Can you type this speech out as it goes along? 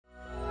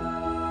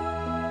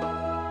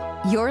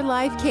Your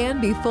life can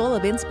be full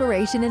of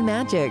inspiration and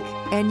magic,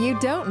 and you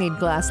don't need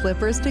glass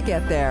slippers to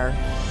get there.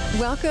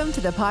 Welcome to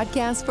the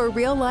podcast for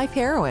real life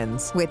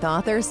heroines with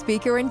author,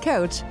 speaker, and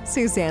coach,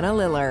 Susanna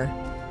Liller.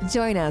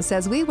 Join us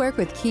as we work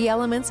with key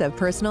elements of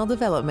personal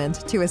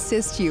development to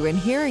assist you in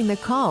hearing the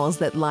calls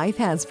that life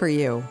has for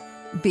you.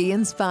 Be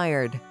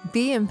inspired,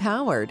 be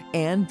empowered,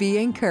 and be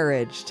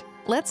encouraged.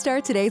 Let's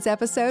start today's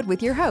episode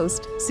with your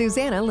host,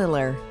 Susanna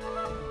Liller.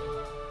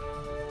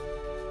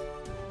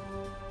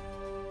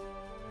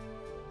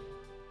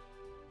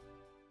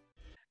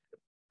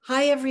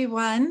 Hi,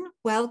 everyone.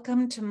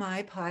 Welcome to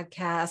my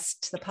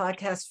podcast, the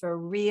podcast for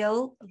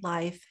real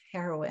life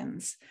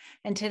heroines.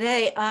 And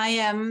today I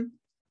am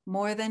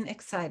more than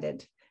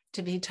excited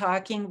to be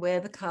talking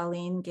with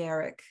Colleen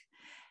Garrick.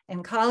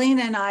 And Colleen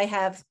and I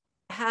have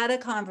had a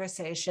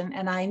conversation,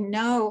 and I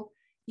know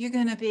you're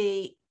going to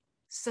be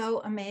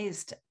so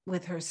amazed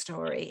with her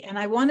story. And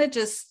I want to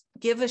just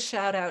give a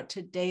shout out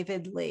to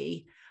David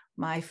Lee,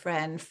 my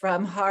friend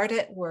from Heart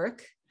at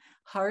Work,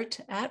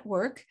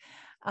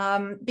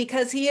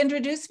 because he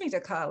introduced me to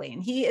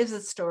Colleen. He is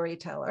a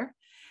storyteller,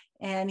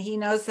 and he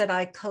knows that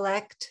I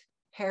collect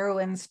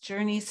heroines'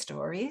 journey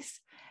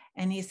stories.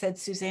 And he said,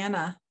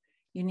 Susanna,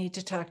 you need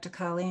to talk to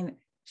Colleen.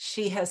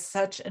 She has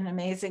such an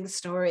amazing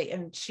story,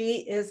 and she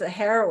is a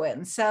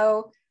heroine.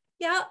 So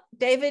yeah,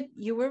 David,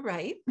 you were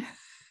right.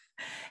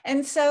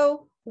 And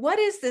so what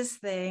is this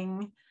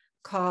thing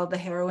called the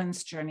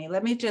heroine's journey?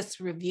 Let me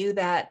just review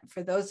that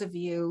for those of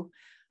you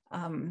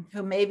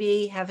who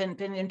maybe haven't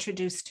been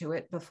introduced to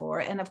it before.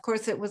 And of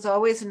course, it was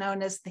always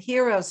known as the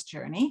hero's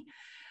journey.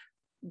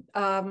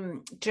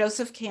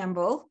 Joseph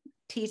Campbell,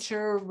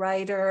 teacher,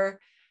 writer,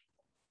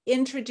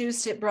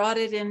 introduced it, brought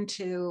it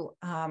into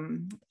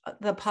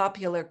the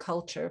popular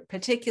culture,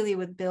 particularly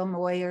with Bill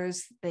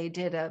Moyers. They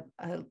did a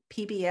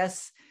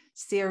PBS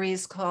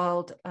series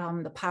called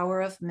The Power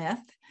of Myth.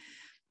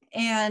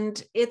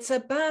 And it's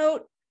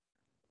about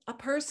a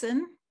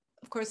person.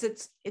 Of course,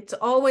 it's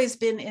always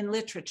been in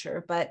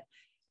literature, but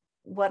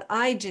what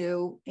I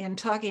do in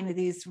talking to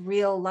these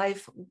real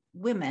life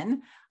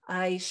women,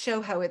 I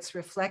show how it's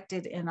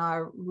reflected in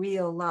our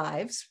real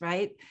lives,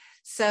 right?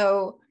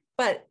 So,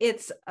 but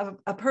it's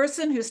a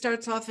person who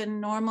starts off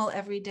in normal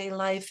everyday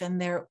life, and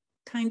they're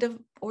kind of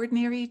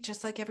ordinary,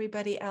 just like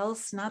everybody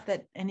else. Not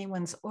that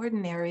anyone's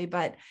ordinary,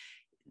 but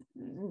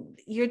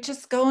you're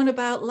just going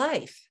about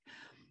life.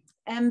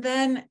 And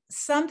then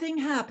something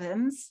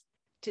happens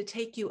to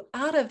take you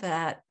out of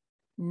that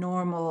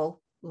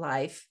normal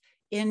life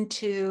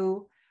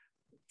into,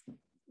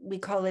 we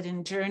call it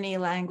in journey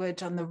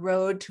language, on the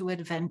road to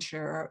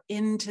adventure or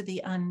into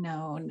the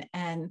unknown.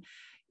 And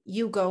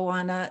you go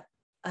on a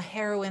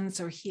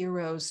heroine's or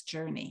hero's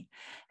journey.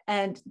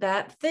 And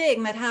that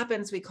thing that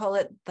happens, we call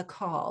it the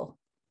call.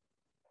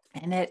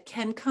 And it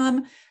can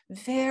come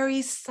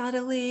very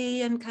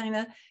subtly and kind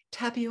of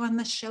tap you on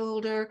the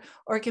shoulder,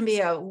 or it can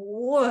be a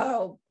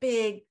whoa,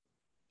 big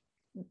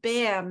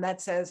bam that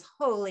says,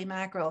 holy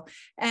mackerel.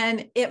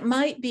 And it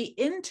might be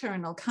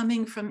internal,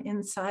 coming from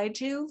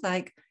inside you,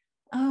 like,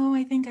 oh,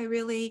 I think I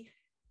really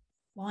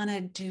want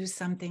to do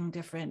something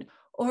different.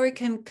 Or it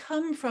can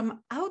come from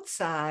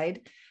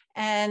outside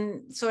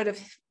and sort of,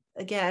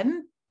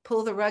 again,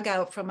 pull the rug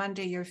out from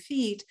under your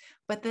feet.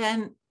 But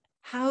then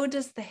how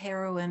does the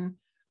heroine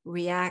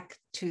react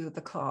to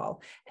the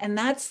call? And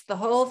that's the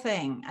whole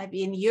thing. I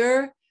mean,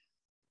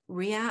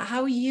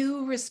 how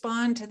you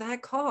respond to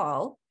that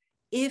call.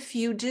 If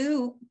you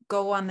do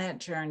go on that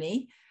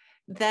journey,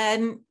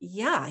 then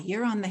yeah,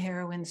 you're on the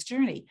heroine's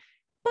journey.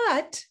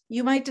 But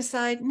you might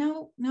decide,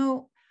 no,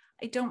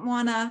 I don't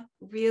want to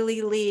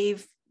really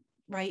leave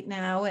right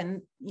now.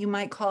 And you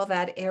might call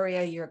that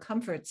area your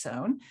comfort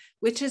zone,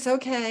 which is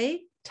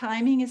okay.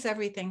 Timing is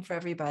everything for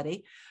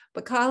everybody.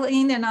 But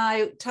Colleen and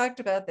I talked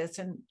about this,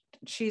 and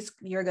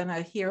you're going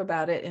to hear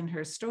about it in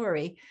her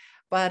story.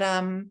 But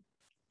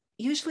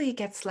usually it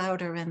gets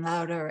louder and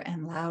louder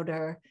and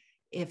louder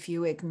if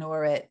you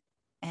ignore it.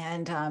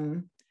 And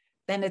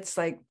then it's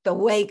like the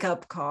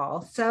wake-up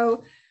call.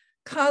 So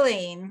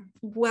Colleen,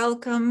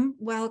 welcome.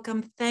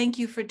 Thank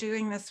you for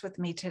doing this with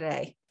me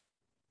today.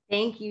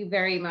 Thank you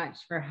very much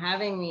for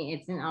having me.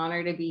 It's an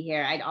honor to be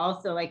here. I'd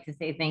also like to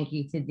say thank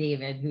you to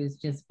David, who's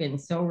just been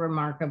so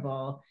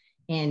remarkable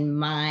in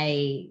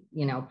my,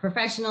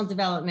 professional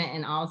development,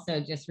 and also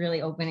just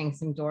really opening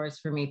some doors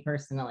for me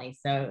personally.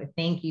 So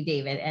thank you,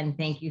 David. And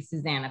thank you,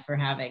 Susanna, for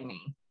having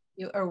me.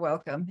 You are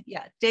welcome.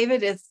 Yeah,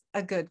 David is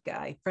a good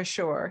guy for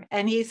sure.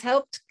 And he's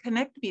helped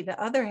connect me to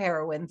other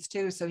heroines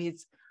too. So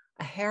he's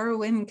a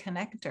heroine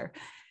connector.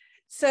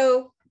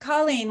 So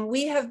Colleen,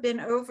 we have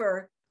been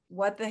over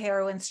what the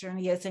heroine's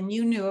journey is, and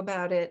you knew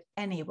about it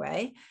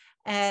anyway.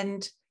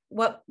 And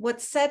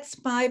what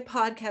sets my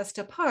podcast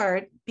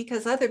apart,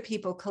 because other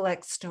people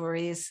collect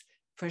stories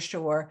for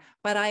sure,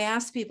 but I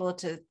ask people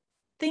to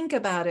think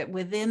about it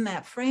within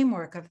that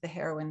framework of the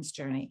heroine's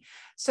journey.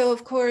 So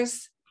of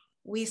course,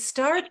 we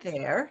start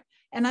there.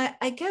 And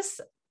I guess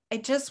I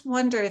just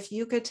wonder if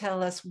you could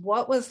tell us,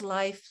 what was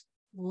life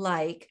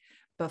like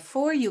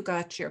before you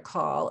got your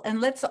call? And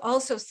let's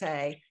also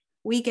say,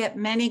 we get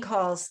many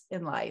calls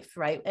in life,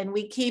 right? And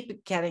we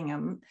keep getting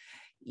them.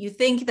 You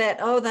think that,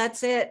 oh,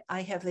 that's it.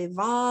 I have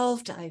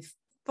evolved. I've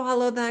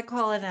followed that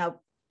call, and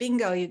now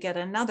bingo, you get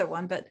another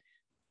one. But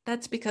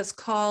that's because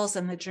calls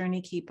and the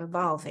journey keep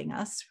evolving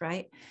us,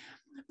 right?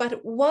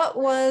 But what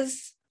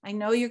was, I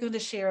know you're going to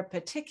share a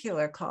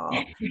particular call.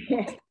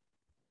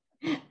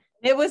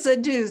 It was a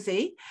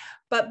doozy.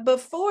 But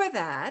before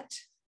that,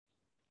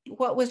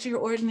 what was your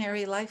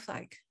ordinary life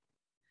like?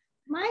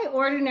 My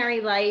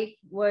ordinary life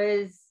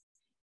was,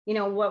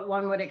 what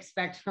one would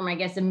expect from, I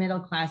guess, a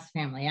middle-class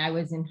family. I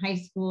was in high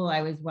school.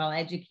 I was well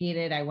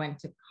educated. I went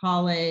to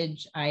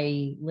college.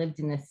 I lived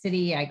in the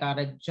city. I got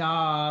a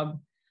job.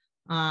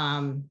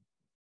 And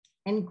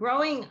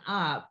growing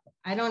up,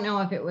 I don't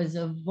know if it was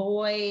a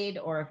void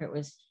or if it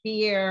was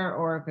fear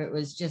or if it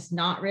was just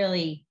not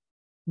really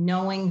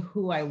knowing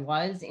who I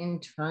was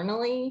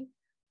internally,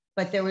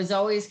 but there was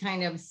always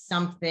kind of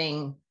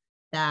something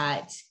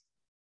that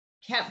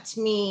kept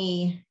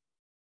me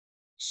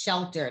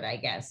sheltered, I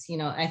guess.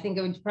 I think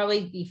it would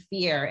probably be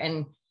fear,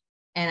 and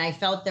I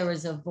felt there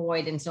was a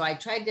void, and so I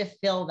tried to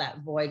fill that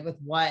void with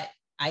what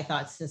I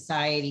thought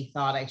society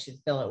thought I should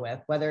fill it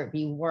with, whether it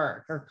be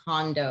work or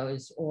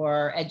condos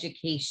or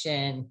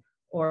education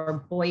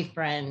or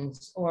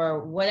boyfriends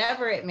or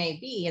whatever it may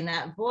be. And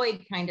that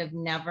void kind of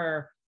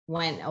never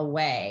went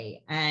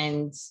away.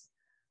 And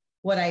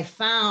what I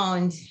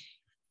found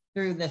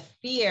through the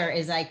fear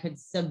is I could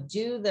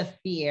subdue the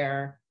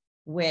fear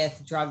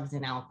with drugs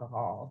and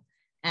alcohol.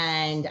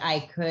 And I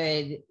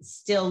could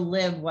still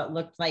live what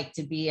looked like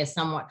to be a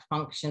somewhat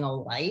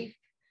functional life.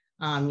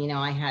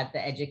 I had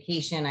the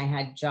education, I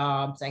had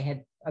jobs, I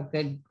had a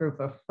good group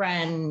of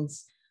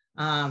friends.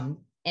 And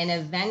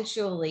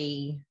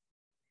eventually,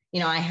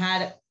 I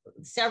had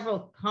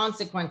several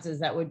consequences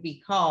that would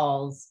be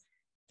calls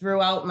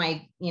throughout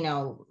my,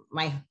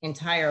 my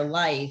entire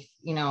life.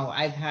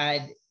 I've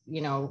had,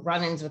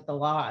 run-ins with the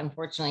law,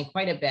 unfortunately,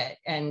 quite a bit.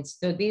 And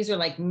so these are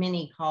like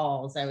mini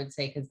calls, I would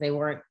say, because they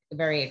weren't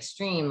very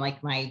extreme,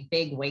 like my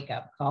big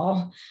wake-up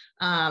call.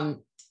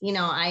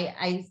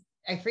 I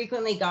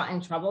frequently got in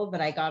trouble,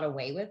 but I got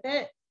away with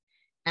it.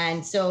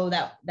 And so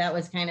that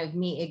was kind of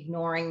me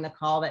ignoring the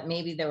call, that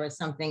maybe there was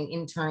something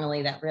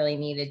internally that really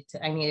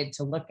I needed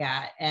to look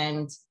at.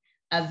 And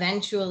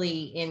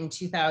eventually in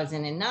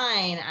 2009,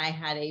 I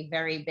had a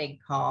very big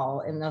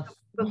call in the...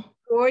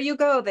 Before you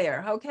go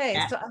there. Okay.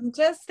 Yeah. So I'm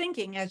just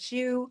thinking as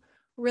you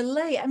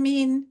relate, I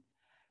mean,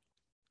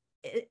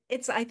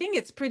 I think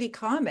it's pretty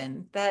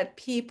common that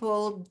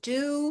people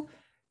do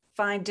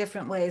find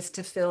different ways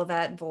to fill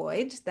that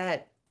void,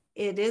 that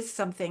it is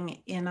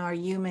something in our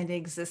human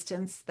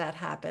existence that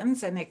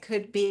happens. And it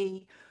could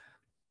be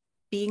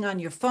being on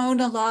your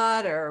phone a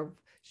lot, or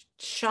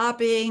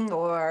shopping,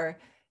 or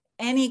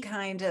any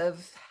kind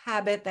of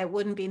habit that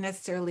wouldn't be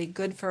necessarily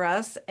good for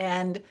us.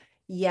 And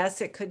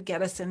yes, it could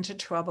get us into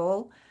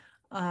trouble.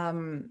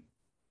 Yeah,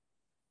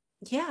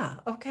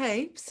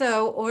 okay.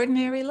 So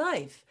ordinary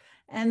life.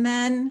 And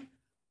then,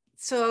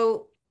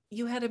 so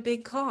you had a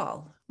big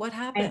call. What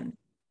happened?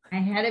 I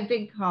had a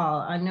big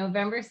call on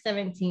November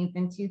 17th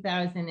in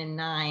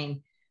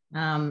 2009.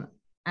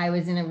 I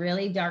was in a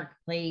really dark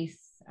place.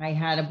 I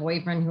had a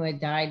boyfriend who had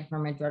died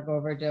from a drug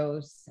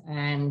overdose.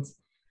 And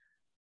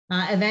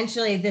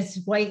eventually this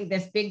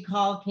big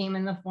call came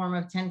in the form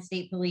of 10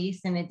 state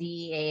police and a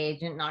DEA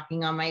agent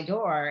knocking on my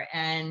door.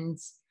 And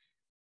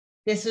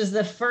this was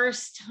the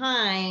first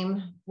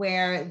time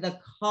where the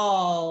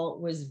call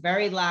was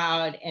very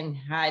loud and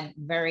had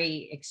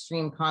very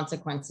extreme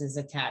consequences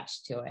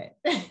attached to it.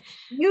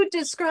 You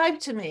described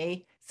to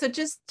me, so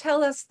just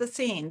tell us the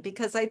scene,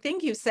 because I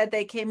think you said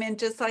they came in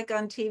just like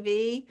on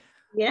TV.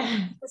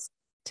 Yeah. Just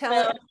tell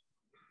us.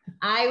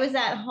 I was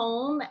at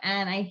home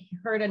and I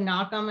heard a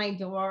knock on my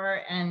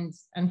door, and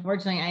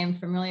unfortunately I am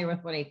familiar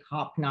with what a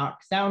cop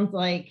knock sounds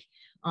like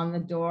on the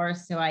door.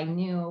 So I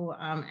knew,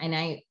 and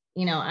I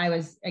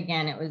was,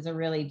 again, it was a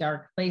really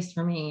dark place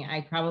for me.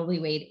 I probably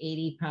weighed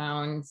 80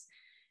 pounds.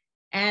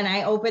 And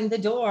I opened the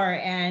door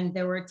and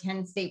there were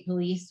 10 state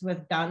police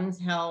with guns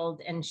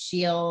held and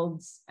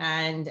shields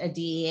and a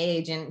DEA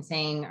agent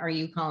saying, "Are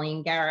you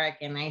Colleen Garrick?"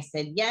 And I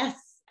said, "Yes,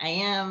 I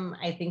am.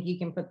 I think you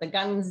can put the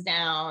guns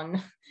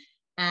down."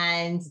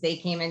 And they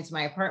came into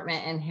my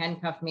apartment and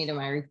handcuffed me to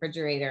my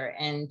refrigerator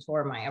and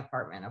tore my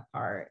apartment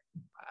apart.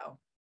 Wow.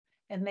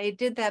 And they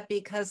did that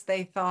because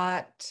they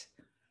thought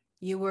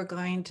you were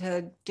going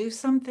to do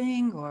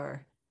something,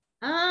 or?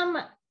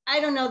 I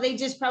don't know. They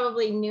just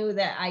probably knew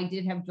that I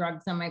did have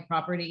drugs on my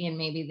property, and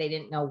maybe they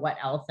didn't know what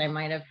else I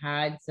might have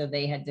had. So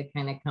they had to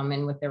kind of come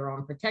in with their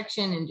own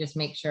protection and just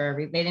make sure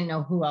they didn't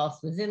know who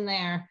else was in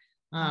there.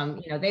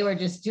 They were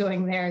just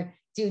doing their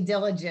due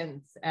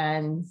diligence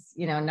and,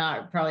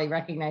 not probably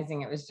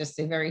recognizing it was just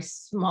a very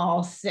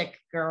small, sick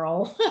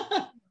girl.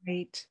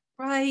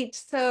 Right.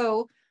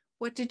 So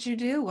what did you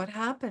do? What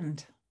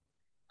happened?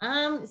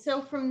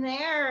 So from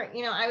there,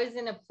 I was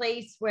in a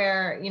place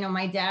where,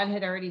 my dad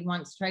had already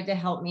once tried to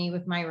help me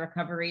with my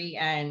recovery,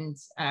 and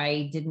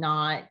I did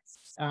not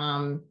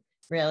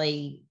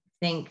really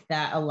think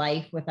that a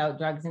life without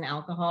drugs and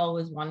alcohol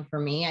was one for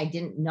me. I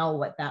didn't know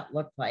what that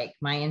looked like.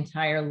 My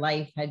entire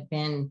life had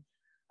been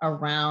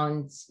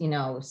around, you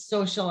know,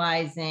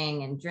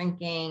 socializing and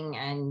drinking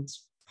and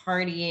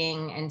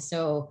partying. And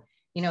so,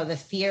 you know, the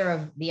fear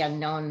of the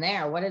unknown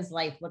there, what does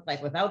life look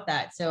like without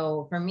that?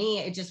 So for me,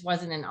 it just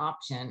wasn't an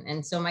option.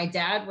 And so my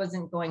dad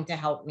wasn't going to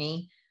help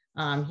me.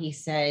 He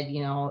said,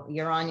 you know,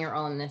 you're on your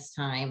own this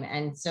time.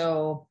 And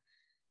so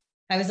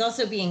I was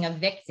also being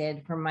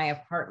evicted from my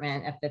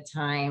apartment at the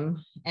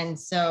time. And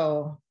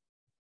so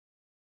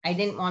I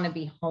didn't want to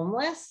be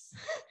homeless.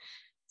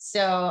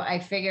 So I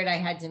figured I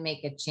had to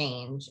make a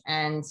change.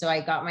 And so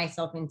I got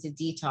myself into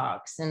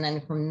detox. And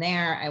then from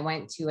there, I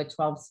went to a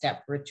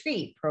 12-step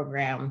retreat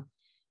program.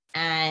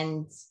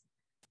 And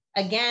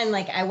again,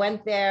 like I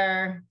went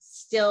there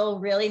still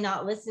really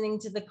not listening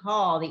to the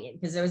call,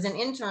 because there was an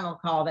internal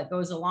call that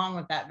goes along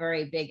with that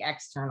very big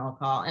external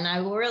call. And I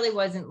really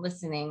wasn't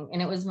listening.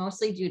 And it was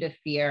mostly due to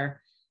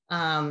fear.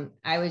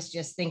 I was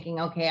just thinking,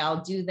 okay, I'll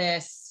do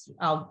this.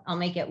 I'll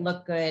make it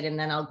look good. And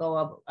then I'll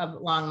go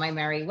along my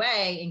merry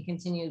way and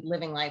continue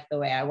living life the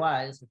way I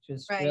was, which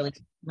was really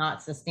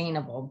not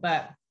sustainable.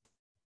 But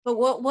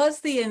what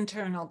was the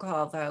internal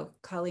call though,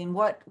 Colleen?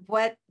 What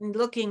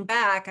looking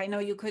back, I know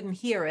you couldn't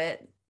hear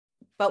it,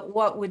 but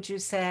what would you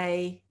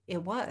say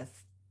it was?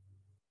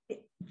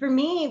 For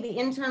me, the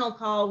internal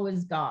call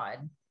was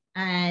God.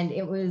 And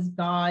it was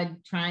God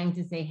trying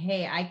to say,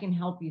 hey, I can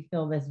help you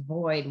fill this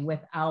void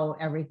without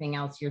everything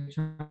else you're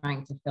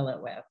trying to fill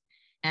it with.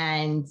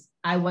 And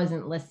I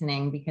wasn't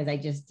listening because I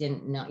just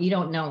didn't know. You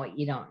don't know what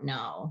you don't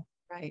know.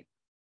 Right.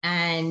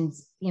 And,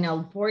 you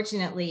know,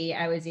 fortunately,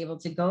 I was able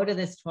to go to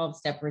this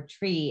 12-step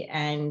retreat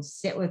and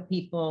sit with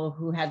people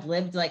who had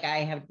lived like I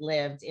have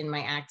lived in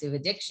my active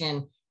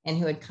addiction and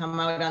who had come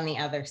out on the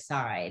other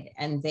side.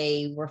 And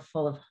they were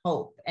full of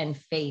hope and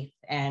faith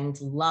and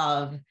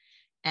love.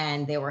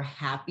 And they were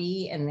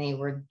happy and they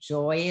were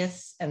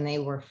joyous and they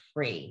were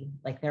free,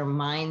 like their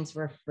minds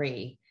were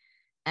free.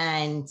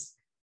 And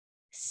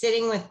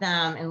sitting with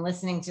them and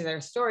listening to their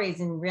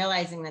stories and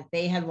realizing that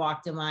they had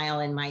walked a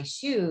mile in my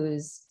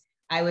shoes,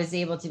 I was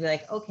able to be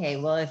like, okay,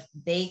 well, if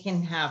they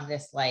can have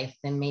this life,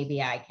 then maybe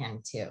I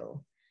can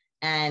too.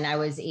 And I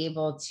was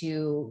able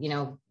to, you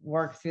know,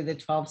 work through the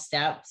 12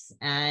 steps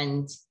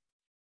and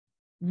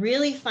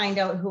really find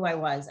out who I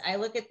was. I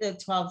look at the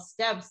 12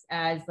 steps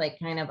as like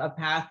kind of a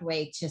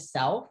pathway to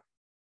self,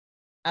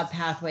 a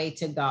pathway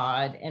to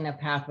God, and a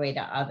pathway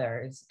to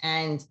others.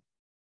 And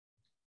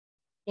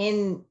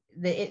in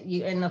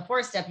the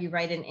fourth step, you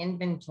write an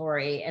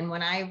inventory. And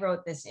when I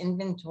wrote this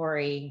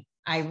inventory,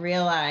 I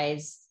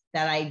realized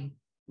that I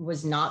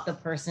was not the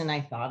person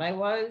I thought I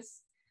was.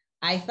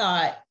 I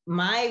thought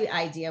my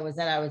idea was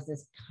that I was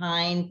this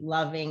kind,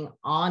 loving,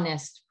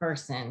 honest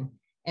person.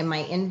 And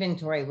my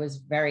inventory was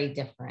very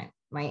different.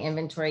 My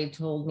inventory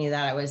told me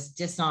that I was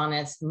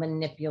dishonest,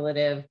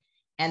 manipulative,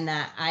 and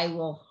that I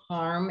will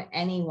harm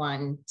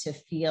anyone to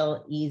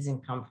feel ease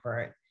and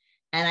comfort.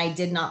 And I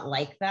did not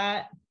like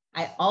that.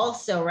 I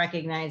also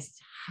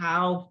recognized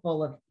how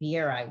full of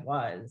fear I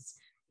was.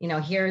 You know,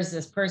 here's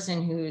this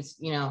person who's,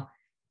 you know,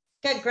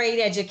 got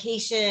great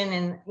education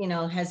and, you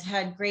know, has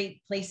had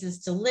great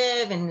places to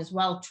live and is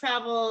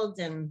well-traveled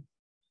and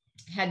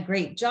had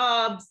great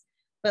jobs.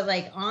 But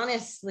like,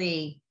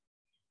 honestly,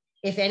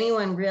 if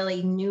anyone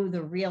really knew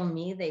the real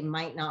me, they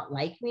might not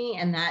like me.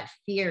 And that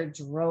fear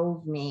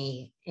drove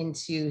me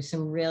into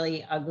some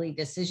really ugly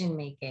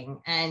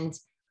decision-making. And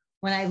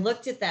when I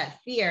looked at that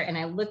fear and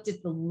I looked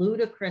at the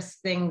ludicrous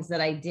things that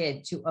I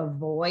did to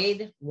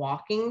avoid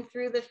walking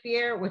through the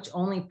fear, which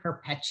only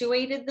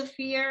perpetuated the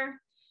fear,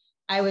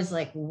 I was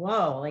like,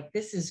 whoa, like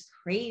this is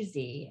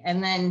crazy.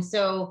 And then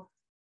so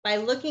by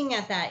looking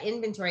at that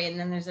inventory, and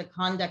then there's a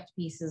conduct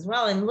piece as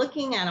well, and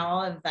looking at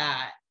all of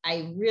that,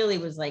 I really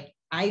was like,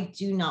 I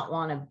do not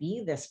want to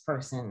be this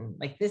person.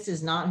 Like, this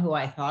is not who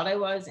I thought I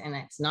was, and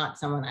it's not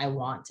someone I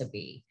want to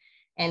be.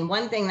 And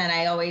one thing that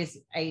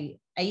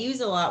I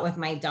use a lot with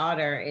my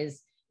daughter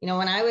is, you know,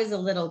 when I was a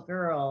little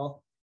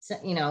girl, so,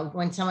 you know,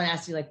 when someone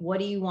asks you, like, what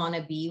do you want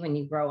to be when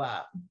you grow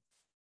up?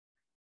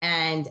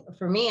 And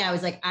for me, I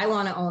was like, I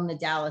want to own the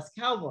Dallas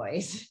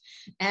Cowboys.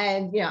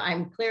 And, you know,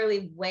 I'm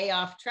clearly way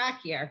off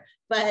track here.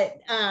 But,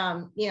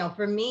 you know,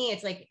 for me,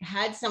 it's like,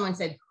 had someone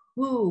said,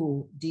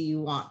 who do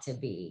you want to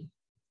be?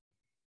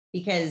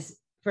 Because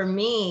for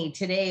me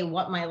today,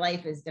 what my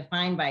life is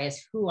defined by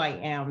is who I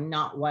am,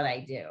 not what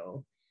I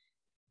do.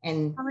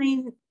 And I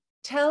mean,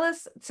 tell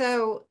us,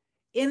 so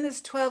in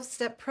this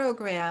 12-step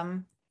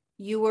program,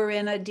 you were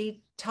in a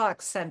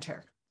detox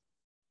center.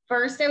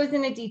 First, I was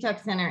in a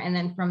detox center, and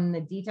then from the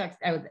detox,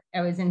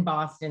 I was in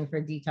Boston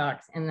for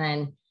detox, and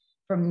then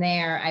from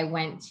there, I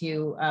went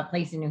to a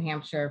place in New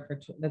Hampshire for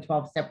the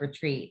 12-step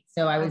retreat.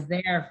 So I was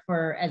there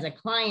as a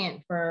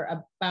client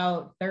for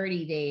about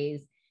 30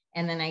 days,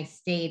 and then I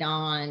stayed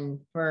on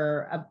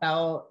for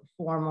about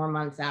 4 more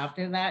months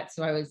after that.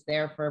 So I was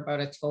there for about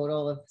a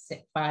total of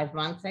 5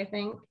 months, I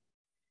think.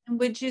 And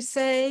would you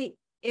say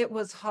it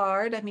was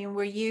hard? I mean,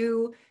 were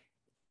you,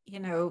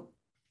 you know,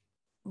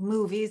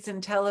 movies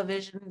and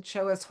television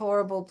show us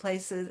horrible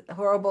places,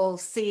 horrible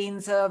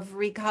scenes of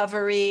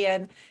recovery.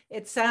 And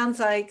it sounds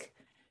like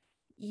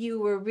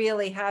you were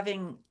really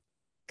having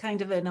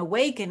kind of an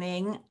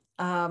awakening.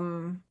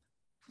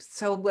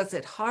 So was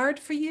it hard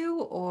for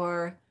you,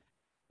 or?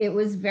 It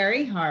was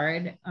very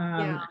hard.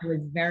 Yeah. I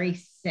was very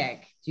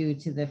sick due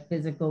to the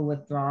physical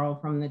withdrawal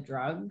from the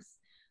drugs.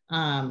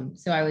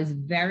 So I was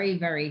very,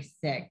 very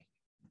sick.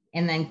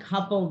 And then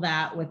couple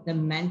that with the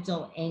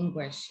mental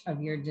anguish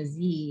of your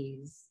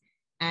disease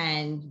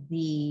and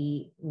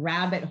the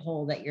rabbit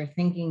hole that your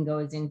thinking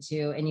goes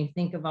into, and you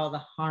think of all the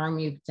harm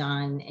you've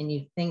done, and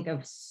you think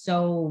of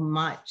so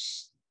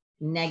much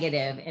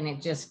negative, and it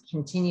just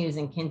continues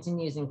and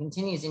continues and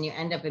continues, and you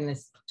end up in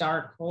this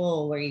dark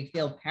hole where you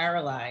feel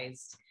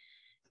paralyzed.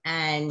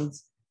 And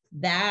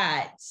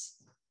that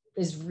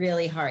is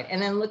really hard. And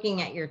then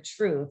looking at your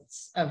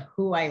truths of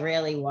who I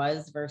really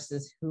was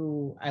versus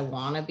who I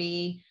want to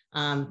be,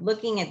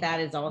 looking at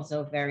that is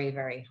also very,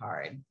 very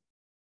hard.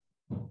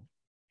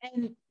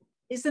 And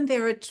isn't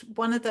there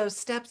one of those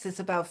steps is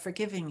about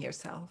forgiving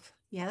yourself?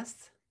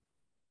 Yes.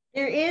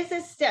 There is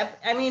a step.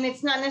 I mean,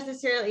 it's not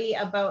necessarily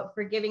about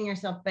forgiving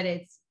yourself, but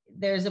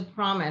there's a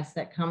promise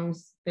that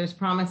comes. There's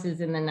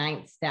promises in the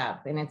 9th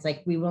step. And it's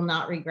like, we will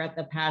not regret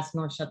the past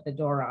nor shut the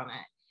door on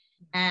it.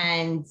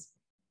 And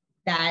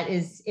that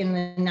is in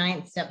the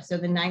 9th step. So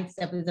the 9th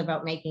step is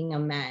about making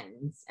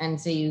amends. And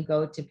so you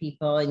go to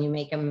people and you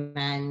make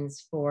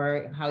amends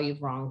for how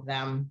you've wronged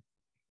them.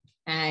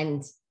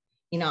 And,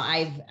 you know,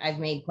 I've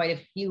made quite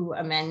a few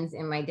amends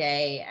in my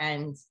day.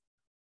 And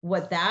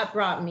what that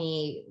brought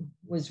me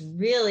was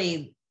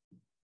really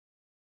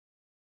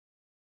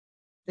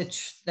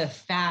the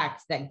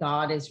fact that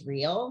God is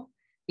real.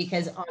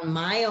 Because on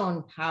my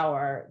own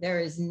power,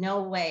 there is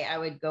no way I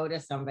would go to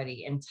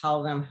somebody and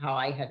tell them how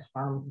I had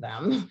harmed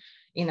them,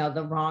 you know,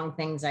 the wrong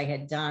things I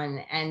had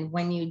done. And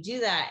when you do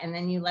that, and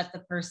then you let the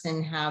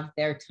person have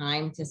their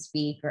time to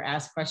speak or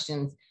ask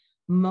questions,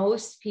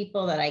 most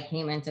people that I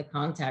came into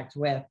contact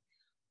with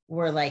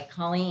were like,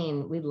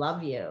 Colleen, we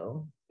love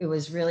you. It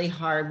was really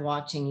hard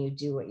watching you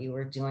do what you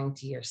were doing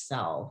to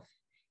yourself.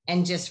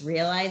 And just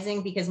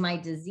realizing, because my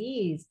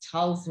disease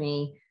tells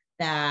me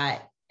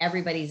that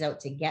everybody's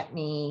out to get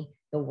me,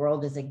 the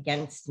world is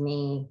against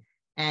me.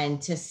 And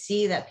to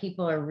see that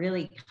people are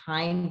really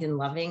kind and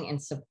loving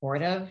and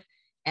supportive,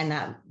 and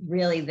that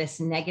really this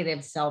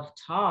negative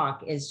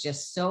self-talk is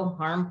just so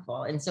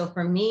harmful. And so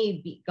for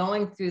me,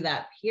 going through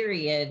that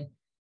period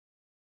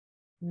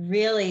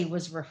really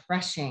was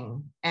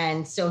refreshing.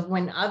 And so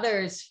when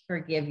others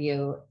forgive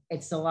you,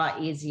 it's a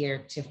lot easier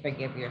to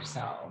forgive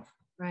yourself.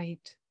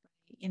 Right.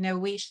 You know,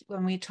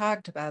 when we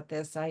talked about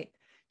this, I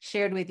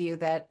shared with you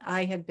that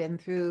I had been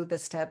through the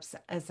steps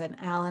as an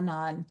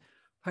Al-Anon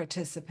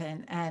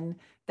participant, and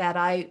that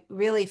I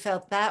really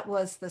felt that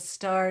was the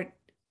start.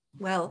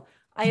 Well,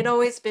 I had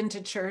always been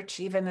to church,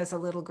 even as a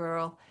little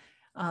girl,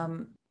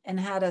 and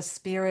had a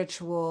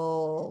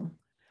spiritual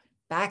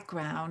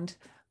background,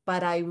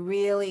 but I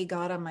really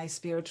got on my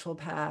spiritual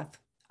path,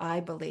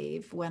 I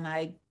believe, when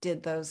I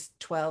did those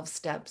 12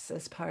 steps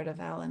as part of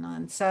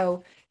Al-Anon.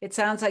 So it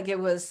sounds like it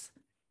was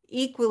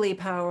equally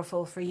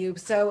powerful for you.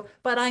 So,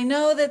 but I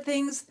know that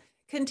things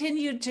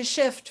continued to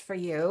shift for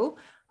you.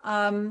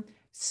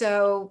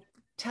 So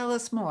tell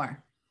us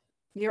more.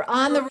 You're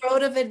on the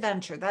road of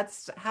adventure.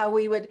 That's how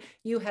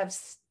you have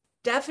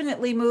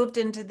definitely moved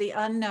into the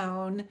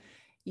unknown.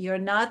 You're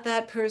not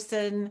that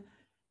person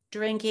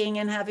drinking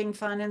and having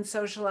fun and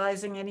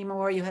socializing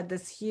anymore. You had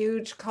this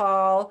huge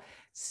call.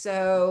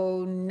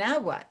 So now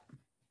what?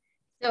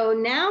 So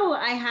now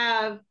I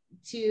have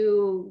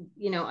to,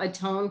 you know,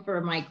 atone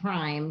for my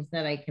crimes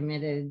that I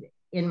committed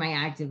in my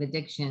active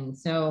addiction.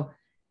 So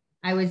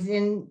I was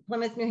in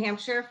Plymouth, New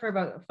Hampshire for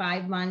about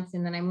 5 months.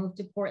 And then I moved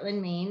to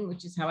Portland, Maine,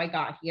 which is how I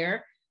got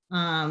here,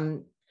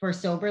 for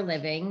sober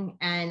living.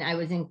 And I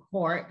was in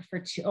court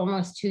for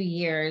almost 2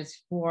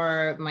 years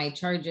for my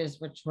charges,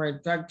 which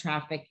were drug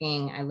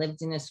trafficking. I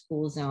lived in a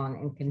school zone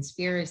and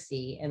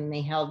conspiracy, and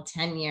they held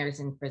 10 years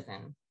in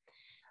prison.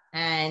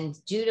 And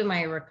due to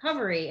my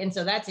recovery, and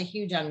so that's a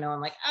huge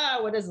unknown, like,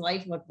 what does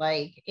life look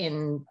like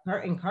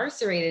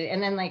incarcerated?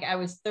 And then like I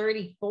was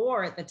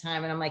 34 at the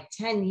time, and I'm like,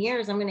 10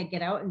 years, I'm going to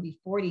get out and be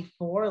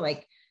 44.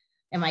 Like,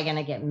 am I going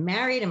to get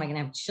married? Am I going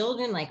to have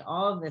children? Like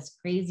all of this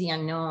crazy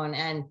unknown.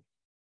 And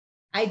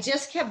I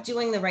just kept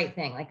doing the right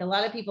thing. Like a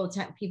lot of people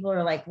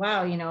are like,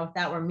 wow, you know, if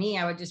that were me,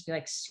 I would just be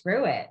like,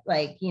 screw it.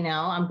 Like, you know,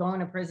 I'm going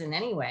to prison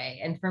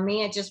anyway. And for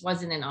me, it just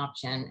wasn't an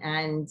option.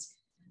 And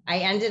I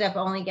ended up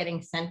only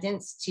getting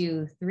sentenced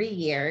to 3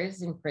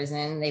 years in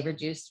prison. They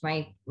reduced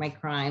my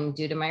crime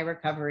due to my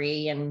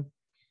recovery. And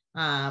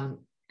I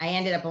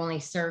ended up only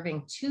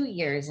serving 2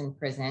 years in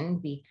prison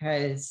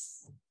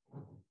because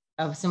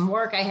of some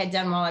work I had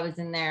done while I was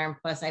in there. And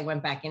plus I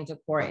went back into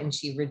court, and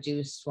she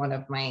reduced one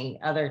of my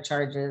other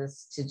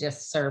charges to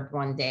just serve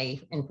 1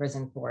 day in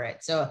prison for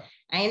it. So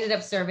I ended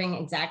up serving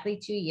exactly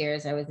 2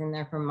 years. I was in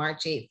there from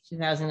March 8th,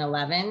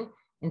 2011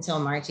 until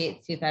March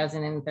 8th,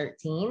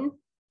 2013.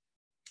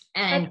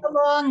 And that's a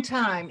long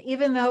time,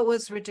 even though it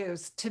was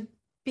reduced.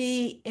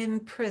 be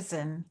in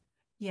prison.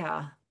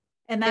 Yeah.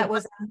 And It that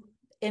was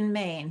in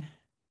Maine.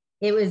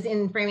 It was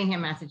in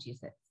Framingham,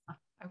 Massachusetts.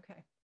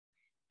 Okay.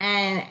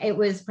 And it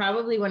was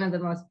probably one of the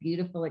most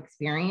beautiful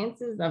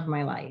experiences of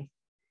my life.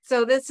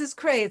 So this is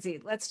crazy.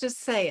 Let's just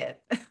say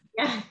it.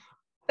 Yeah.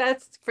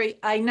 That's free.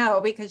 I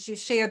know because you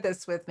shared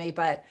this with me,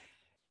 but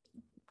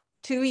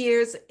 2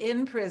 years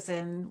in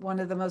prison, one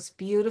of the most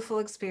beautiful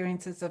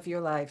experiences of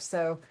your life.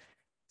 So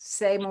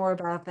say more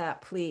about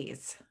that,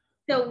 please.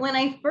 So when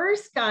I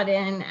first got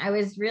in, I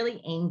was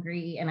really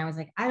angry and I was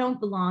like, I don't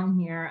belong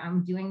here.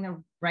 I'm doing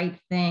the right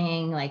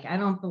thing. Like, I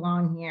don't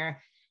belong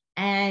here.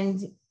 And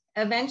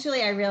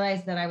eventually I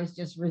realized that I was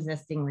just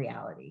resisting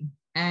reality.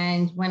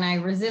 And when I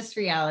resist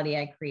reality,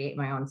 I create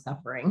my own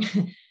suffering.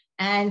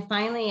 And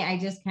finally, I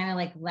just kind of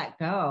like let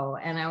go.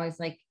 And I was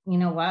like, you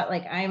know what?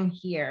 Like, I'm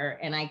here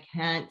and I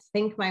can't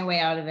think my way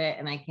out of it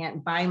and I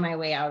can't buy my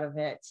way out of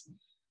it.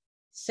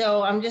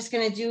 So I'm just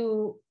going to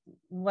do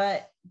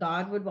what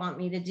God would want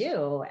me to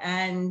do.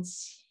 And,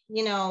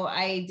 you know,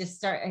 I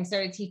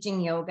started teaching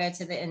yoga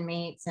to the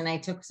inmates, and I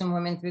took some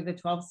women through the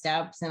 12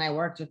 steps, and I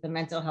worked with the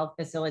mental health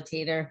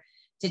facilitator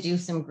to do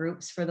some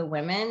groups for the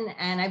women,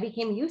 and I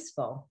became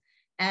useful.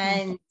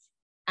 And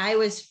I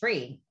was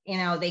free. You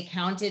know, they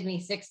counted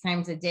me 6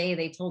 times a day.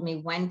 They told me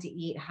when to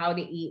eat, how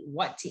to eat,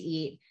 what to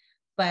eat,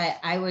 but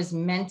I was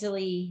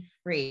mentally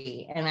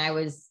free. And I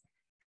was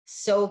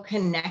so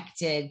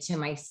connected to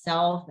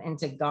myself and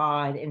to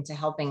God and to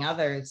helping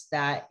others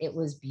that it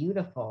was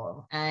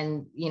beautiful.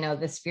 And, you know,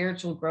 the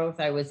spiritual growth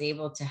I was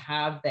able to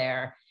have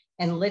there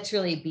and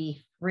literally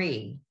be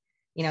free.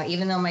 You know,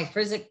 even though my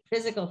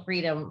physical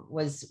freedom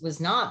was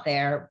not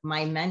there,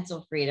 my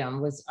mental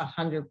freedom was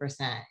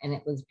 100%, and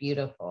it was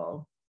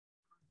beautiful.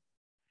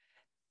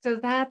 So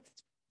that's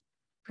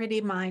pretty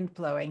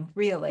mind-blowing,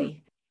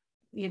 really.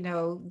 You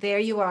know, there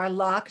you are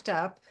locked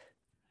up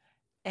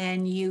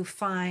and you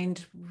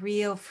find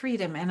real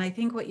freedom. And I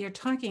think what you're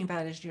talking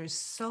about is your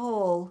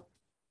soul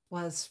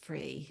was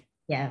free.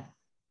 Yeah.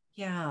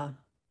 Yeah.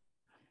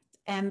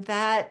 And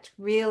that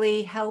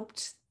really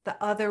helped the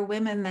other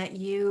women that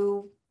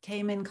you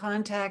came in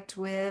contact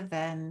with.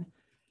 And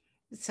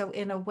so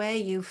in a way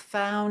you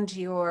found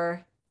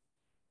your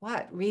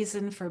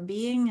reason for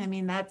being? I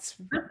mean, that's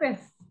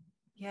Purpose.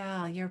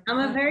 Yeah, I'm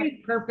a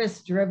very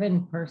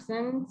purpose-driven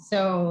person.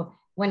 So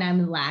when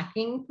I'm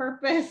lacking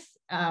purpose,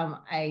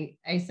 I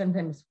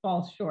sometimes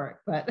fall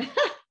short, but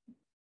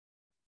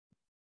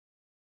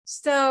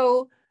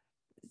so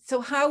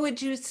how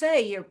would you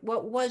say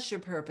what was your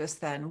purpose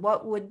then?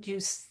 What would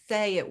you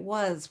say it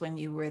was when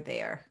you were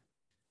there?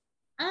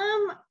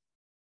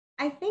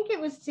 I think it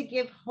was to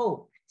give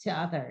hope to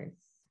others.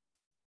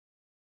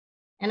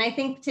 And I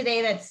think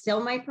today that's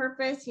still my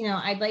purpose. You know,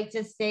 I'd like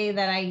to say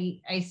that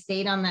I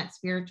stayed on that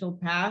spiritual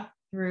path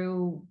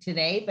through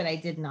today, but I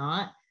did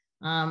not.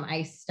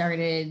 I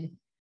started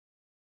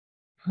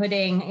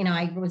putting, you know,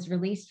 I was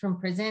released from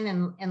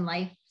prison and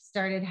life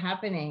started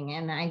happening,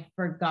 and I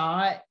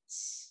forgot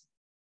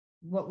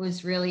what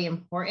was really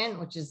important,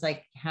 which is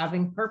like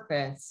having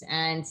purpose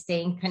and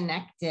staying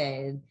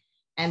connected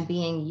and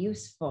being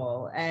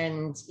useful.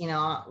 And, you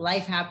know,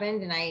 life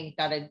happened and I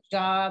got a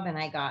job and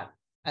I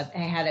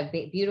had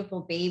a beautiful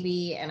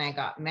baby and I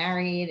got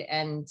married,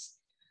 and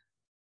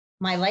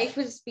my life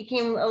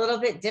became a little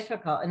bit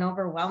difficult and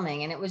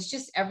overwhelming, and it was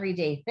just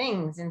everyday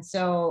things. And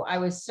so I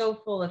was so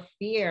full of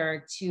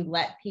fear to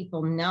let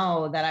people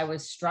know that I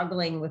was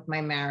struggling with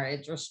my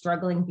marriage or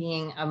struggling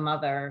being a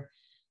mother.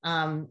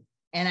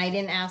 And I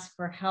didn't ask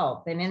for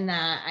help. And in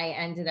that, I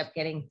ended up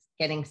getting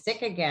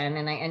sick again.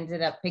 And I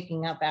ended up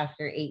picking up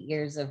after 8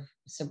 years of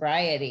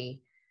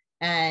sobriety.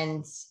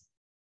 And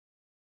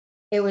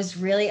it was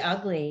really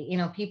ugly. You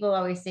know, people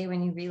always say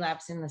when you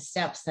relapse in the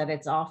steps that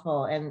it's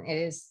awful. And it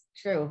is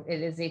true.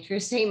 It is a true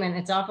statement.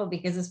 It's awful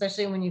because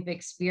especially when you've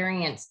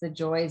experienced the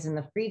joys and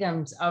the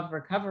freedoms of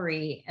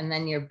recovery, and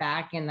then you're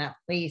back in that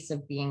place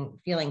of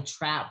feeling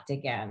trapped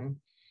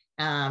again.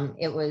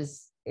 It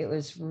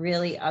was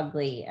really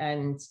ugly.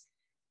 And,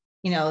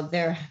 you know,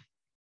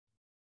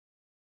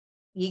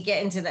 you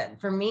get into that.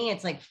 For me,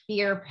 it's like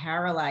fear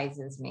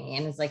paralyzes me.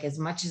 And it's like, as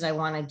much as I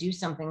want to do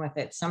something with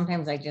it,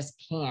 sometimes I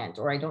just can't,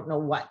 or I don't know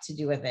what to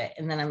do with it.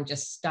 And then I'm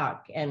just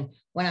stuck. And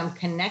when I'm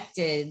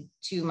connected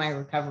to my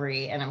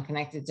recovery and I'm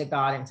connected to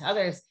God and to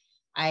others,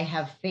 I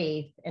have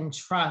faith and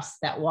trust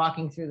that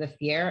walking through the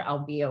fear,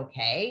 I'll be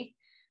okay.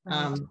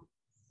 Right.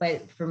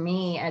 But for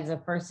me as a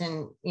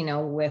person, you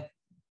know, with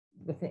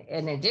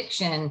an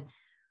addiction,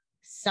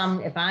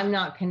 if I'm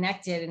not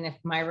connected and if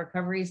my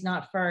recovery is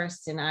not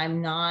first and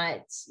I'm not,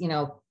 you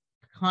know,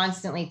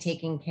 constantly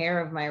taking care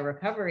of my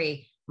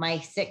recovery, my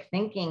sick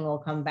thinking will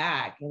come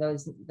back.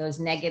 Those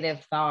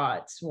negative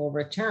thoughts will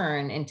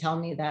return and tell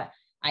me that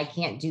I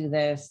can't do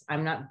this.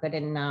 I'm not good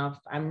enough.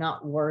 I'm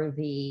not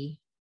worthy.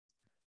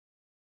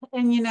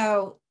 And, you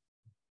know,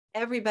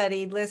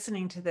 everybody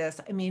listening to this,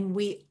 I mean,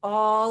 we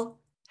all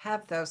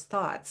have those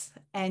thoughts,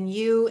 and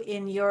you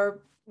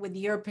with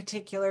your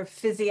particular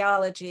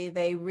physiology,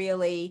 they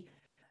really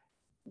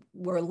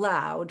were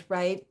loud,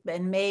 right?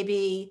 And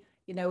maybe,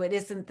 it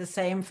isn't the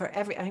same for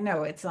I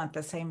know it's not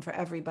the same for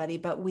everybody,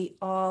 but we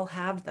all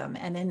have them.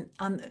 And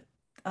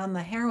on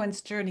the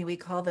heroine's journey, we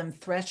call them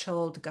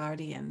threshold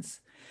guardians,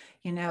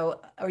 or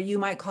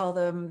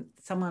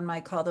someone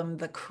might call them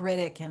the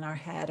critic in our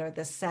head or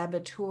the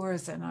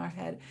saboteurs in our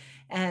head.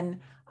 And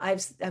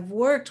I've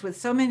worked with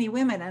so many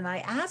women, and I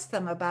ask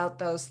them about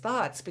those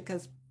thoughts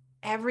because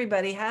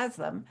everybody has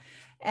them.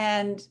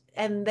 And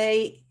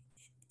they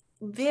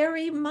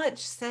very much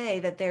say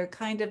that they're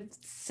kind of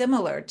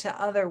similar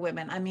to other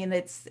women. I mean,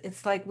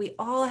 it's like we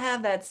all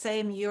have that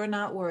same, you're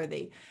not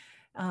worthy.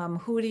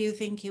 Who do you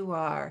think you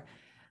are?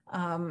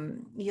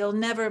 You'll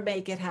never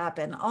make it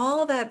happen.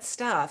 All that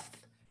stuff,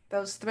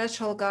 those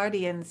threshold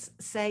guardians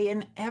say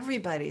in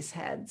everybody's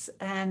heads.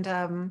 And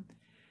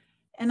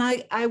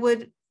I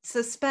would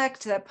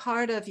suspect that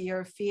part of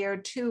your fear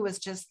too was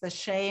just the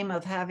shame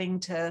of having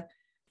to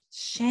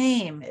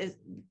shame.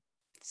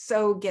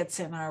 So gets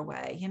in our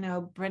way.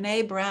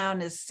 Brene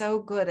Brown is so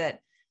good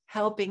at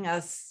helping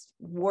us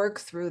work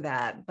through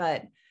that.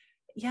 But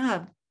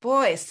yeah,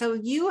 boy, so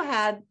you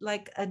had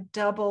like a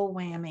double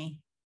whammy,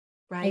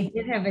 right? I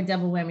did have a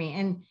double whammy.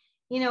 And,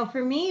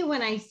 for me,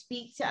 when I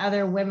speak to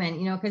other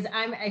women, because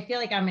I feel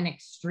like I'm an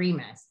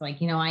extremist,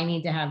 like, I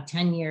need to have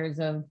 10 years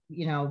of,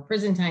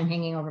 prison time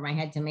hanging over my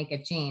head to make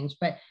a change.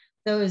 But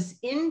those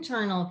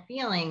internal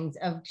feelings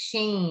of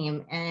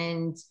shame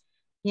and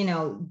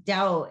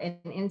doubt and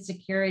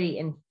insecurity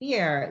and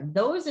fear,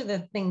 those are the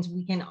things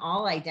we can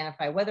all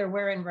identify, whether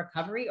we're in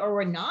recovery or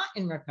we're not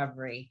in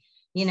recovery.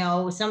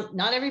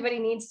 Not everybody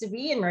needs to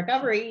be in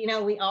recovery.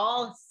 We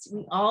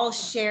all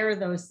share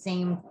those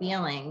same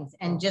feelings,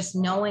 and just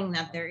knowing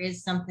that there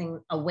is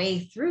a way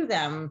through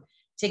them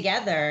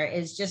together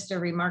is just a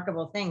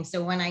remarkable thing.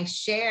 So when I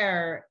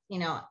share,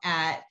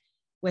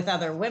 with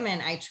other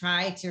women, I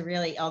try to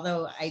really,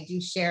 although I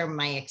do share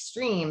my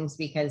extremes,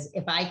 because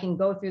if I can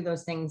go through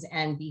those things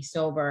and be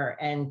sober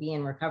and be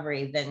in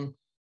recovery, then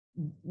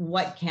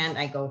what can't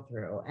I go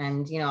through?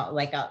 And,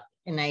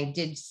 and I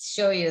did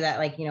show you that,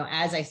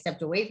 as I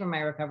stepped away from my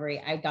recovery,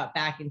 I got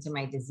back into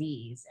my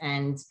disease.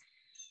 And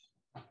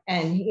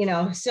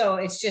so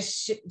it's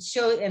just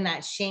show in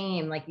that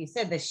shame, like you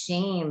said, the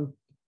shame,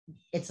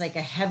 it's like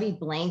a heavy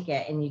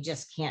blanket and you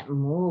just can't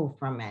move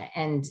from it.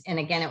 And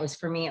again, it was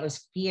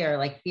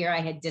fear, I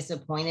had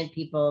disappointed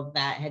people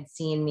that had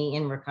seen me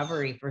in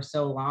recovery for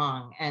so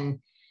long. And,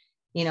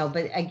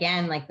 but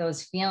again, like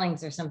those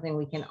feelings are something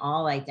we can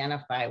all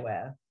identify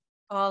with.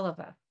 All of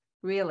us,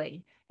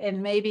 really.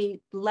 And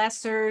maybe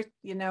lesser,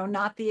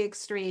 not the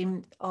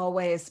extreme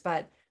always,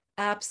 but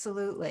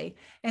absolutely.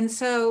 And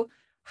so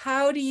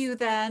how do you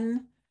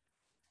then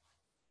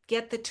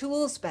get the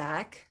tools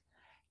back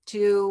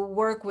to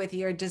work with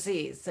your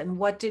disease? And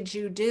what did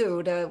you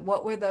do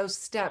what were those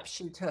steps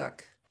you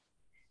took?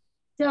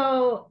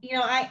 So,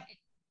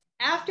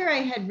 after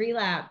I had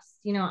relapsed,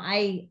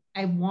 I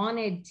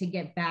wanted to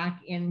get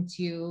back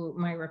into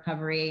my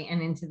recovery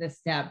and into the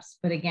steps.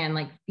 But again,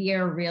 like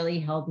fear really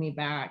held me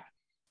back.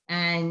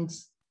 And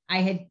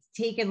I had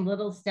taken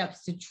little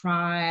steps to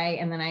try.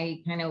 And then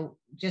I kind of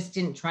just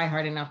didn't try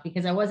hard enough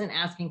because I wasn't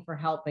asking for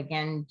help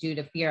again, due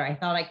to fear. I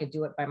thought I could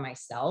do it by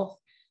myself.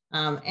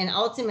 And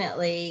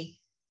ultimately,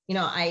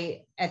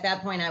 at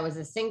that point, I was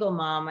a single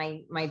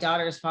mom. My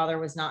daughter's father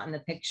was not in the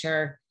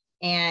picture,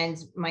 and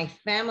my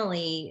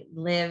family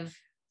live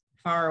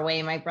far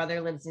away. My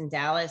brother lives in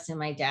Dallas, and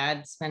my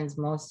dad spends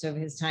most of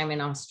his time in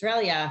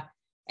Australia.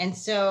 And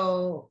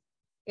so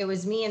it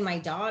was me and my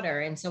daughter.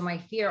 And so my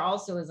fear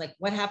also was like,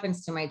 what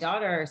happens to my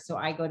daughter? So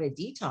I go to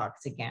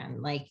detox again,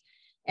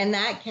 and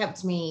that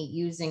kept me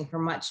using for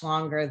much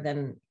longer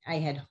than I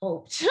had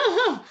hoped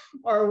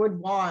or would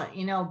want,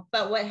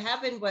 but what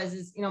happened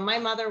was my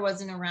mother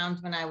wasn't around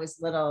when I was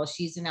little.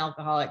 She's an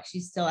alcoholic.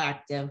 She's still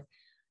active.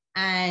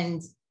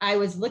 And I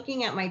was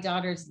looking at my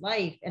daughter's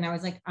life and I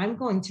was like, I'm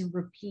going to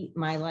repeat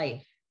my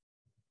life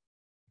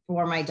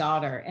for my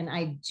daughter. And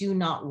I do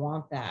not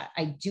want that.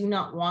 I do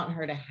not want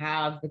her to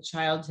have the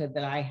childhood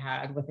that I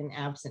had with an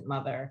absent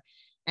mother.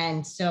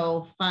 And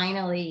so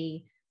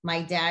finally,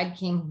 my dad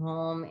came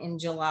home in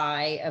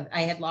July.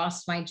 I had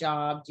lost my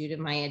job due to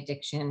my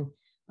addiction.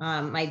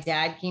 My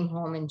dad came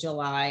home in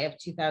July of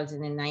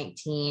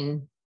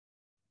 2019.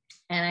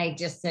 And I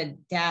just said,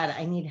 Dad,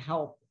 I need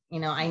help.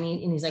 And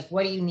he's like,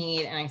 what do you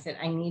need? And I said,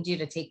 I need you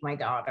to take my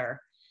daughter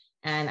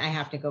and I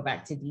have to go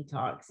back to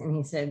detox. And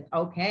he said,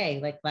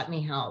 okay, let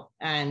me help.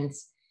 And,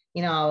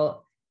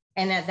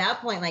 and at that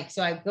point,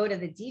 so I go to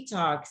the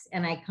detox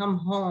and I come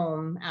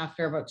home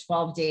after about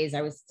 12 days.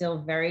 I was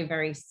still very,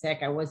 very sick.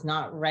 I was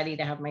not ready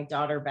to have my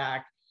daughter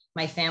back.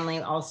 My family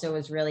also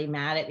was really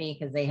mad at me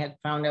because they had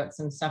found out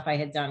some stuff I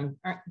had done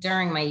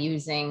during my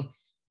using.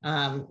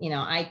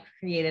 I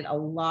created a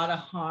lot of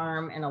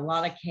harm and a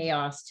lot of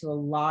chaos to a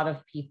lot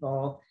of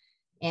people.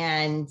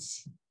 And,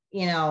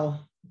 and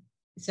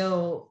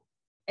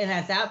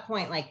at that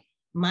point,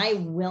 my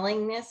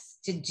willingness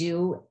to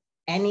do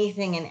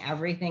anything and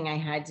everything I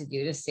had to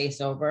do to stay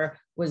sober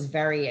was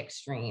very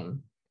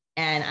extreme.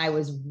 And I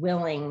was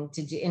willing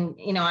to do, and,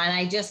 and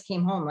I just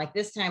came home, like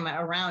this time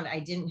around, I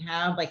didn't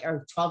have like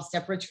a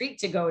 12-step retreat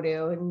to go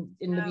to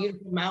in the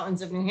beautiful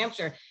mountains of New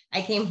Hampshire.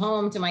 I came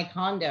home to my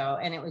condo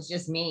and it was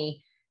just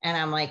me. And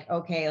I'm like,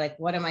 okay, like,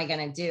 what am I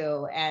going to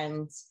do?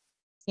 And,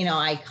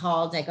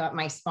 I got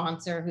my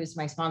sponsor, who's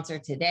my sponsor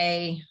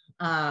today,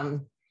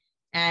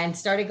 and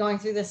started going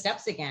through the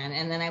steps again.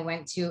 And then I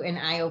went to an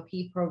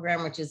IOP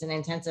program, which is an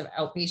intensive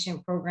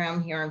outpatient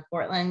program here in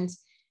Portland.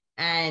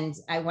 And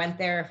I went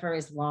there for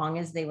as long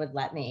as they would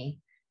let me.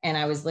 And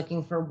I was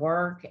looking for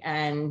work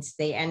and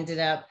they ended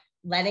up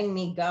letting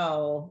me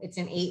go. It's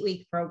an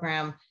 8-week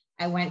program.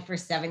 I went for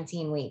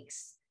 17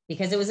 weeks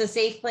because it was a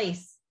safe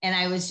place. And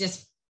I was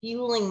just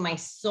fueling my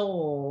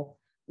soul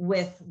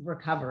with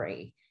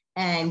recovery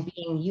and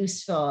being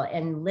useful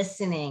and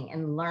listening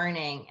and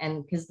learning.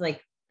 And because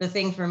like the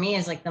thing for me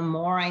is like, the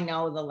more I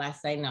know, the less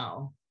I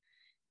know.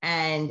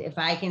 And if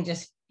I can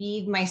just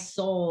feed my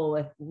soul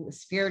with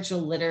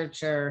spiritual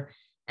literature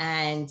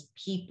and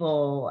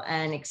people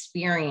and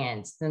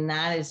experience, then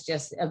that is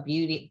just a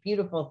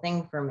beautiful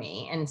thing for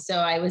me. And so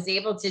I was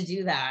able to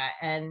do that.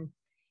 And,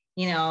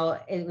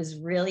 it was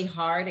really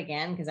hard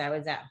again, because I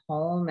was at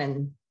home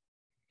and,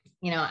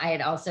 I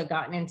had also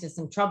gotten into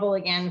some trouble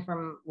again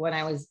from when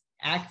I was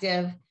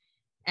active.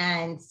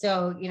 And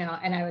so,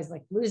 and I was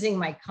like losing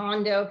my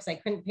condo because I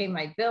couldn't pay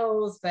my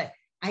bills, but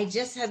I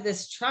just had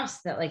this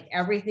trust that like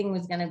everything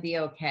was going to be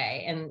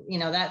okay. And,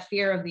 that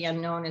fear of the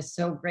unknown is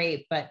so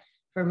great. But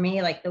for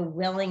me, like the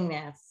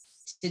willingness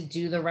to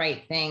do the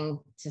right thing,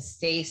 to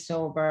stay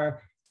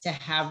sober, to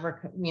have,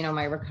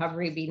 my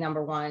recovery be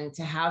number one,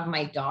 to have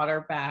my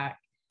daughter back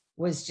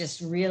was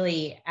just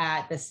really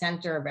at the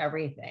center of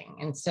everything.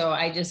 And so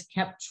I just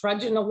kept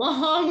trudging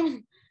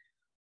along.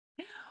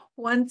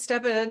 One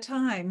step at a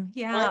time.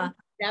 Yeah. One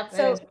step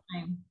So at a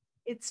time.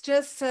 it's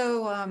just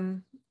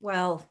so,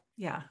 well,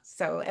 yeah.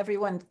 So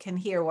everyone can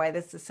hear why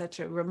this is such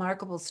a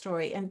remarkable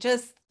story, and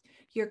just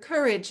your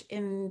courage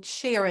in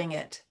sharing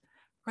it,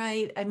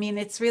 right? I mean,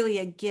 it's really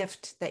a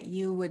gift that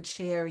you would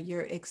share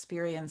your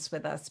experience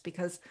with us,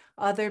 because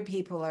other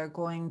people are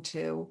going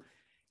to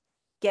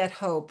get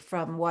hope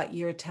from what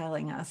you're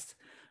telling us.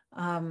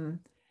 And,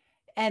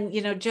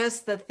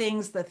 just the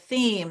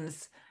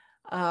themes,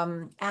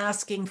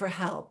 asking for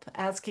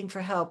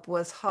help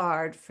was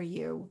hard for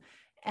you.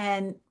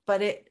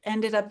 But it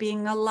ended up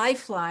being a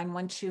lifeline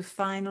once you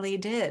finally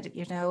did,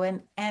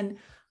 and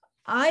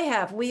I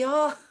have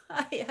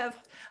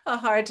a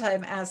hard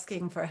time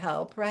asking for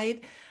help,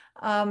 right?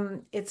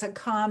 It's a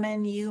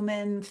common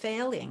human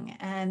failing.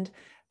 And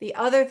the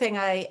other thing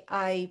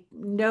I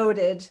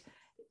noted,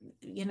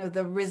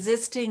 the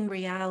resisting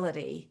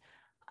reality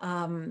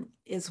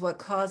is what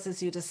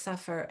causes you to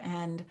suffer.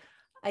 And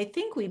I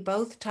think we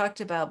both talked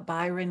about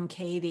Byron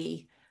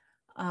Katie,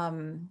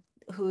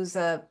 who's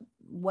a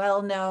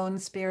well-known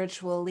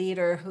spiritual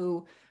leader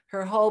who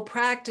her whole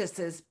practice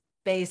is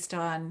based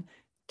on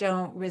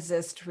don't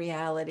resist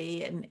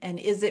reality, and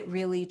is it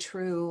really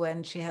true?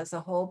 And she has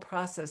a whole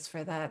process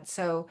for that.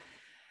 So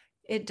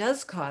it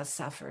does cause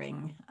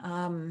suffering.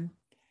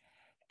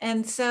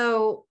 And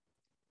so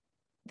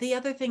the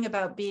other thing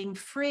about being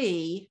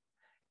free,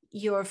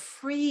 you're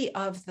free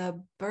of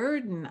the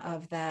burden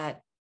of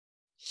that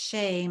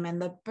shame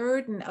and the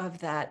burden of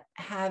that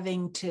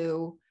having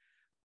to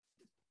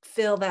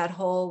fill that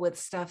hole with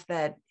stuff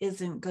that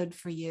isn't good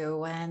for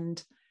you.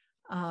 And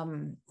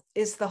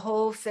is the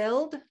hole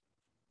filled?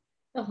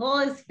 The hole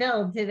is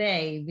filled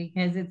today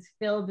because it's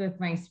filled with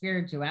my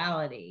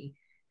spirituality.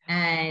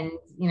 And,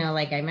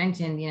 like I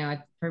mentioned,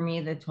 for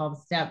me, the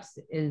 12 steps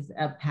is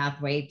a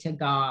pathway to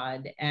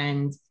God.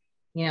 And,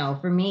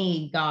 for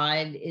me,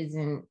 God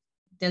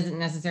doesn't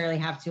necessarily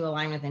have to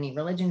align with any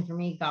religion. For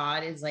me,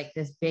 God is like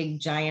this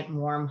big, giant,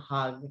 warm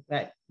hug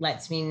that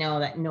lets me know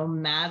that no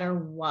matter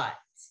what,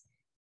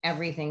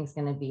 everything's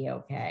going to be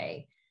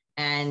okay.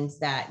 And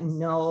that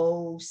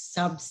no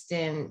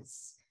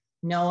substance,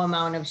 no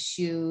amount of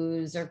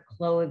shoes or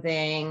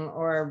clothing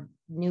or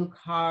new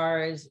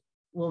cars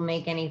will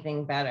make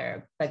anything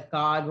better, but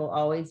God will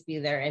always be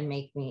there and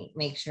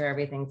make sure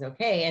everything's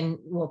okay and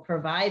will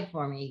provide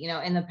for me.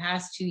 In the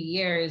past 2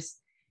 years,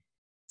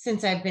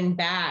 since I've been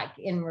back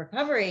in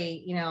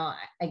recovery,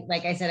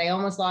 like I said, I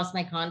almost lost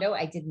my condo.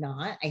 I did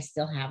not. I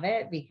still have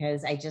it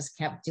because I just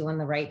kept doing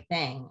the right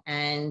thing.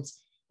 And,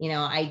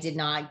 I did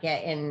not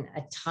get in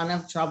a ton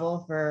of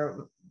trouble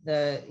for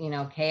the,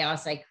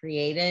 chaos I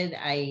created.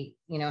 I,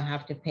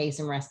 have to pay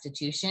some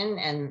restitution,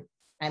 and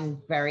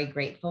I'm very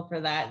grateful for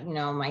that.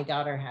 My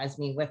daughter has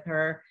me with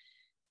her.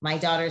 My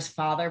daughter's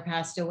father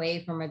passed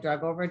away from a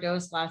drug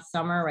overdose last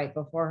summer, right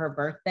before her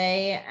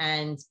birthday.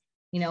 And,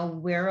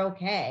 we're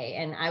okay.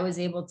 And I was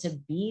able to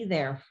be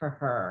there for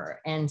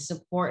her and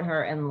support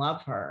her and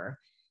love her.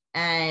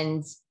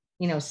 And,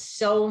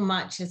 so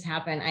much has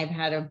happened. I've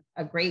had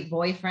a great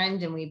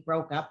boyfriend, and we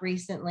broke up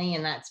recently,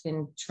 and that's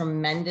been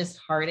tremendous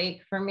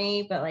heartache for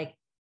me, but like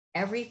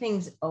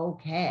everything's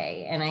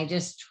okay. And I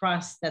just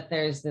trust that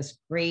there's this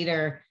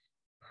greater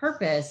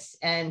purpose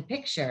and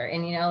picture.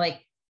 And,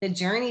 like the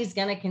journey is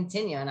going to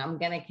continue, and I'm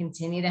going to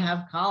continue to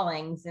have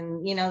callings,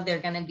 and, you know, they're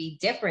going to be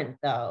different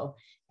though.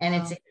 And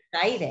it's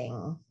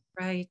exciting.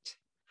 Right.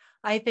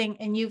 I think,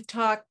 and you've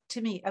talked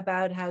to me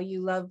about how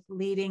you love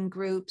leading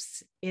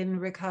groups in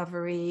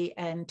recovery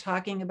and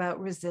talking about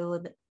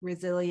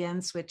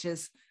resilience, which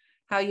is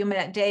how you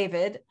met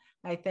David,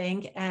 I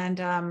think. And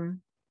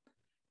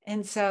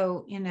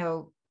so, you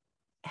know,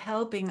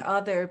 helping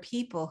other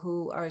people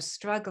who are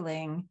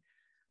struggling,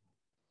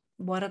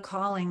 what a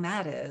calling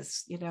that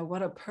is, you know,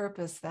 what a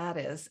purpose that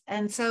is.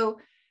 And so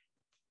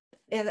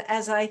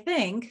as I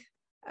think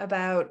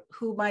about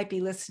who might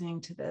be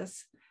listening to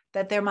this,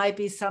 that there might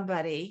be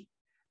somebody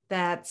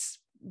that's,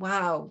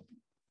 wow,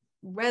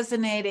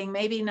 resonating,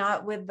 maybe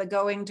not with the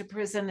going to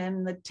prison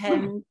and the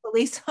 10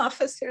 police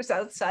officers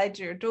outside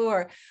your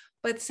door,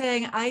 but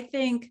saying, I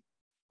think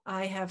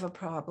I have a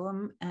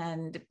problem,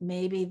 and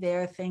maybe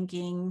they're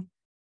thinking,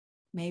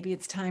 maybe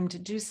it's time to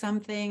do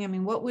something. I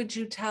mean, what would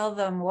you tell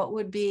them? What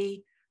would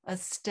be a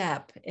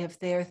step if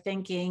they're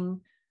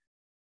thinking,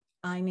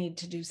 I need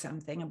to do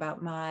something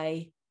about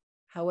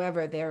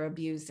however they're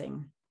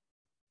abusing?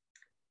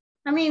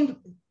 I mean,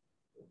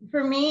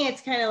 for me,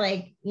 it's kind of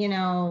like, you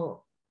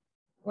know,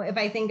 if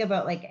I think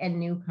about like a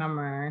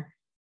newcomer,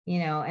 you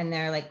know, and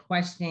they're like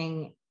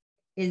questioning,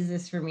 is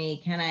this for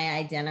me? Can I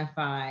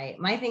identify?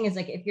 My thing is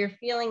like, if you're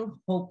feeling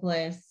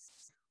hopeless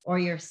or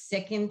you're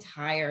sick and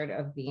tired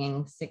of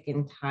being sick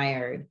and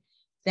tired,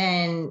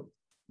 then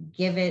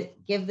give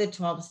the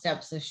 12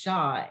 steps a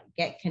shot,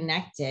 get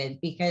connected,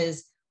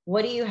 because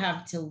what do you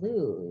have to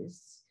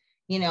lose?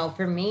 You know,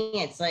 for me,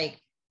 it's like,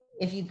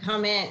 if you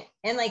come in,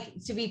 and like,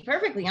 to be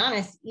perfectly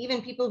honest,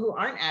 even people who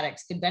aren't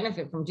addicts could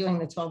benefit from doing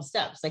the 12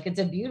 steps. Like, it's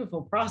a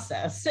beautiful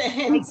process.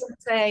 And I can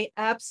say,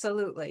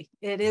 absolutely.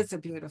 It is a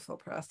beautiful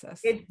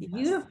process. It's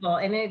beautiful.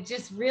 And it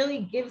just really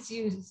gives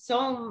you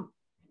so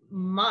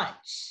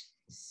much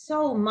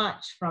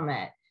from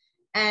it.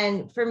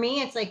 And for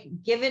me, it's like,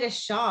 give it a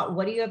shot.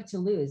 What do you have to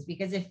lose?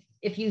 Because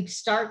if you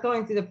start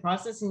going through the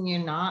process and you're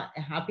not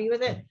happy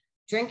with it,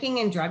 drinking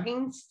and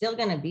drugging still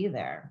going to be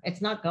there.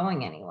 It's not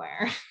going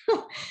anywhere.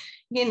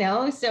 You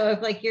know, so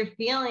if like you're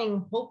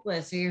feeling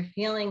hopeless, or you're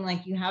feeling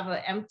like you have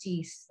an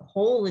empty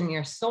hole in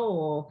your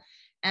soul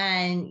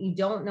and you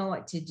don't know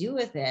what to do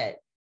with it,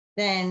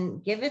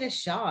 then give it a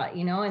shot,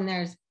 you know. And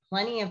there's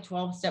plenty of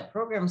 12-step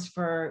programs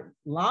for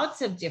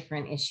lots of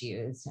different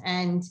issues.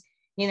 And,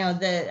 you know,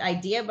 the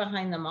idea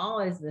behind them all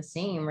is the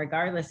same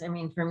regardless. I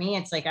mean, for me,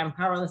 it's like, I'm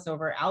powerless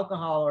over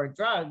alcohol or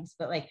drugs,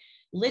 but like,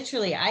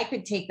 literally, I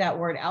could take that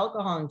word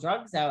alcohol and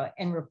drugs out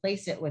and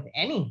replace it with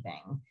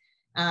anything.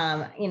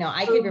 You know,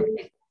 I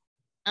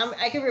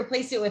could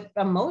replace it with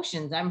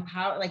emotions.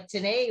 Like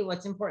today,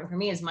 what's important for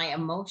me is my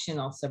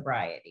emotional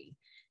sobriety.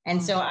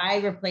 And so I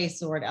replace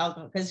the word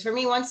alcohol, because for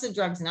me, once the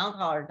drugs and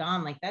alcohol are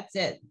gone, like, that's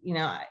it. You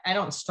know, I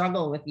don't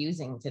struggle with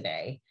using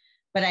today,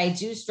 but I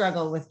do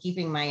struggle with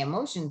keeping my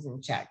emotions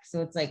in check.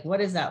 So it's like, what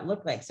does that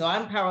look like? So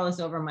I'm powerless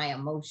over my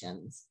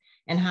emotions.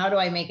 And how do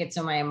I make it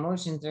so my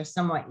emotions are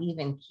somewhat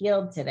even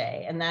keeled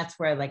today? And that's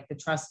where like the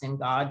trust in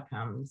God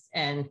comes,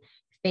 and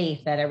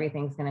faith that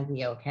everything's going to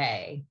be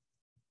okay.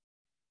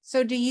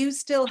 So do you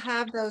still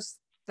have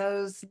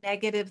those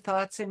negative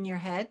thoughts in your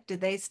head? Do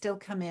they still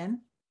come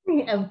in?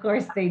 Of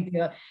course they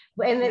do.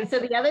 And then, so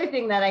the other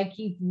thing that I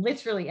keep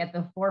literally at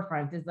the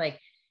forefront is like,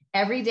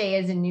 every day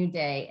is a new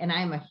day, and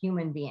I'm a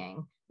human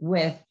being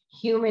with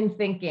human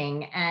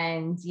thinking,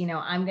 and, you know,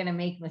 I'm going to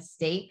make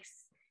mistakes,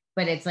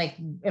 but it's like,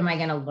 am I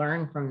going to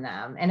learn from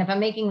them? And if I'm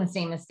making the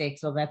same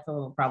mistakes, well, that's a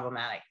little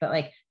problematic, but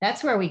like,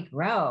 that's where we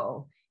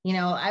grow. You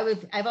know,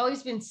 I've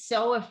always been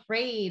so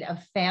afraid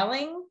of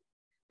failing,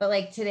 but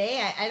like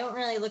today, I don't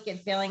really look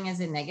at failing as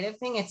a negative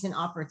thing. It's an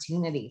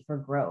opportunity for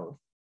growth.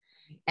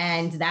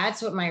 And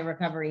that's what my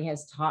recovery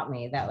has taught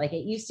me, that like,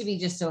 it used to be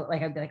just so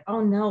like, I'd be like, oh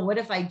no, what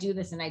if I do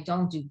this and I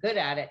don't do good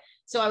at it?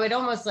 So I would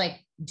almost like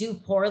do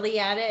poorly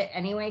at it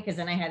anyway, because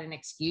then I had an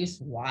excuse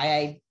why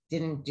I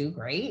didn't do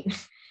great.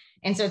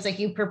 And so it's like,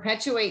 you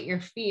perpetuate your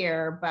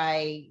fear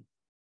by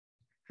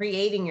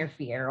creating your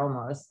fear,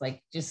 almost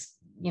like, just,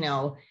 you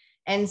know.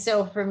 And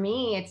so for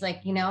me, it's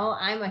like, you know,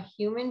 I'm a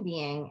human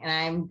being, and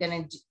I'm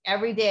going to,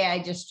 every day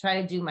I just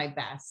try to do my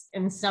best.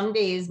 And some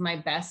days my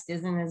best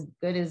isn't as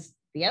good as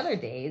the other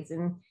days.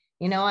 And,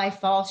 you know, I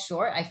fall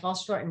short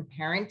in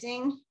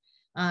parenting.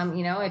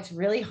 You know, it's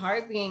really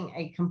hard being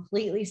a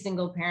completely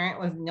single parent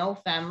with no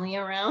family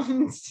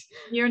around.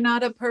 You're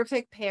not a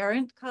perfect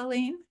parent,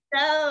 Colleen?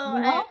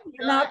 No,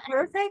 you're not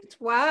perfect.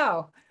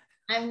 Wow.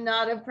 I'm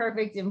not a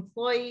perfect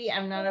employee.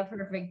 I'm not a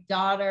perfect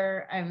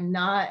daughter. I'm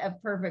not a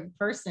perfect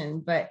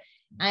person, but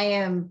I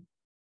am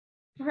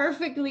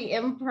perfectly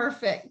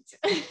imperfect.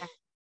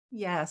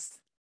 Yes,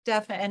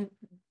 definitely. And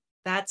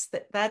that's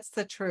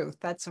the truth.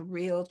 That's a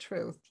real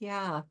truth.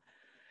 Yeah.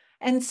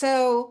 And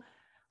so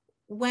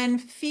when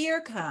fear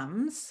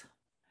comes,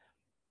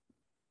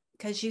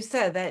 because you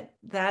said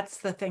that's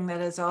the thing that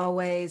has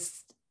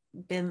always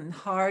been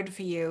hard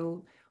for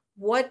you,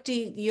 what do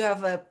you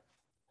have a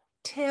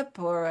tip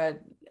or a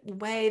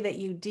way that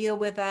you deal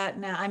with that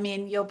now? I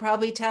mean, you'll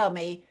probably tell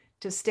me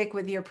to stick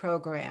with your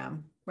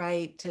program,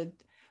 right?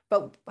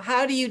 But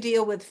how do you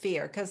deal with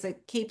fear? Because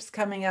it keeps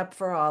coming up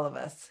for all of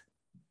us.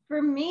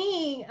 For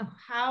me,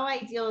 how I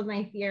deal with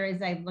my fear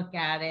is I look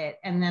at it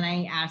and then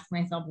I ask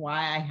myself why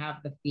I have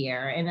the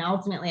fear. And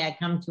ultimately, I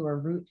come to a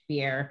root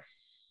fear.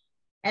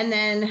 And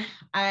then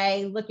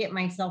I look at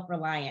my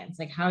self-reliance,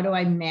 like how do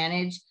I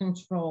manage,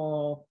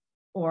 control,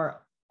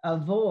 or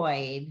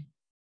manage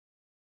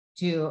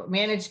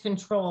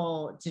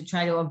control to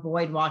try to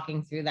avoid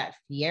walking through that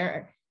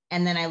fear.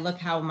 And then I look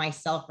how my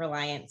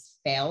self-reliance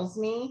fails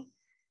me.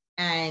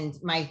 And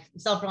my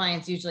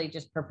self-reliance usually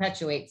just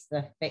perpetuates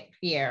the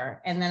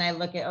fear. And then I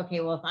look at, okay,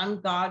 well, if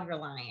I'm God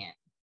reliant,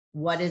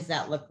 what does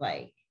that look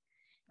like?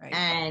 Right.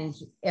 And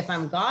if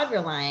I'm God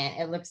reliant,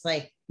 it looks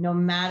like no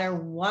matter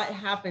what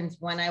happens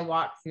when I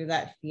walk through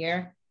that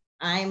fear,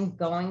 I'm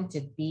going to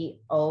be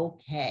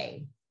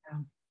okay.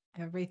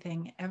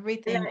 Everything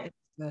is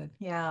good.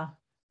 Yeah.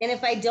 And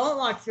if I don't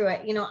walk through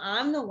it,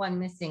 I'm the one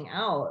missing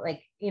out.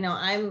 Like,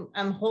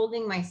 I'm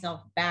holding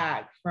myself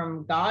back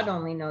from God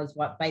only knows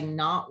what by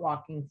not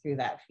walking through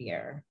that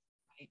fear.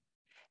 Right.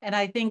 And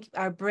I think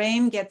our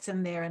brain gets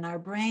in there and our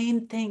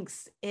brain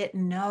thinks it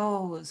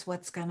knows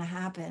what's going to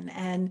happen.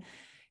 And,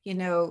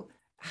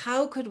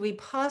 how could we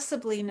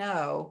possibly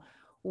know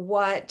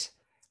what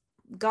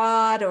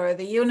God or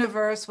the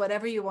universe,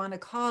 whatever you want to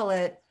call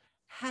it,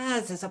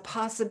 has as a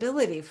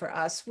possibility for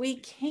us? We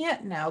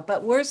can't know,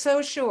 but we're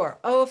so sure.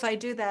 Oh, if I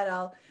do that,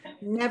 I'll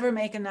never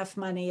make enough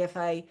money if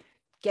I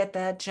get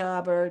that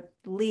job or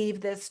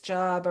leave this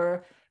job,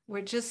 or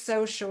we're just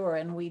so sure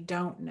and we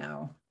don't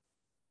know.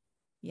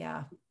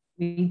 Yeah.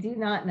 We do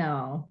not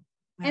know.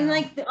 Wow.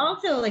 And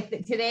also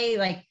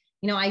today,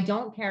 I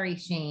don't carry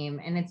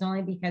shame, and it's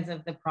only because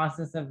of the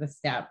process of the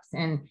steps.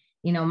 And,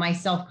 my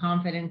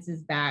self-confidence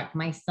is back.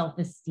 My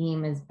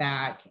self-esteem is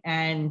back.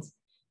 And,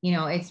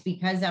 it's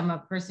because I'm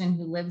a person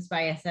who lives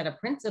by a set of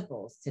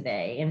principles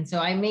today. And so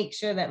I make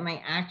sure that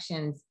my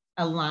actions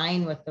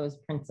align with those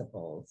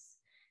principles.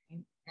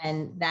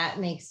 And that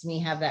makes me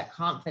have that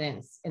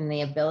confidence in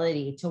the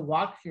ability to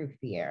walk through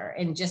fear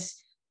and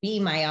just be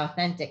my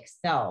authentic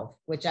self,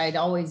 which I'd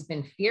always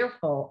been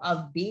fearful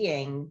of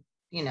being,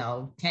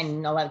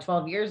 10, 11,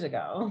 12 years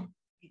ago.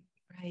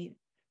 Right.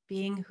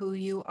 Being who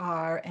you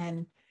are.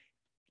 And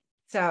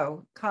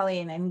so,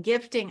 Colleen, and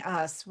gifting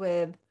us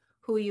with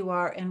who you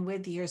are and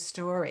with your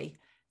story.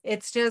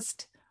 It's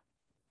just,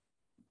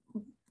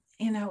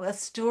 a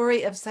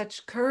story of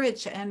such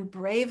courage and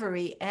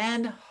bravery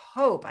and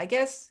hope. I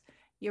guess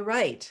you're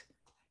right.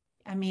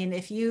 I mean,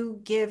 if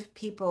you give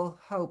people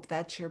hope,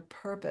 that's your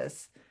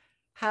purpose.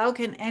 How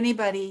can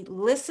anybody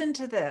listen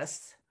to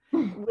this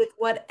with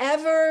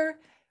whatever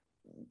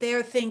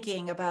they're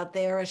thinking about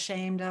they're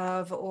ashamed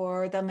of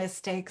or the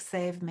mistakes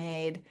they've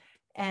made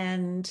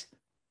and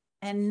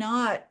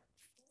not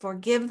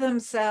forgive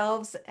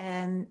themselves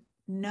and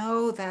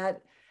know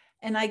that?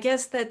 And I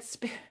guess that's,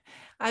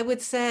 I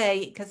would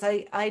say, because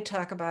I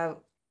talk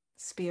about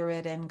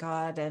spirit and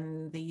God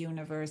and the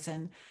universe,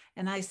 and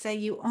I say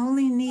you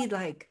only need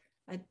like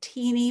a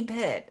teeny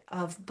bit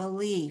of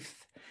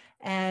belief,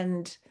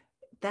 and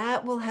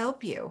that will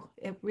help you.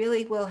 It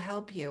really will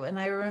help you. And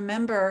I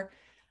remember,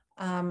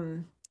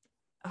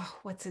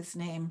 what's his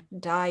name?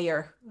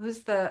 Dyer,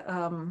 who's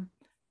the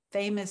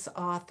famous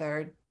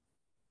author,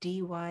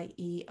 Dyer.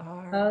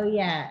 Oh,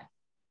 yeah.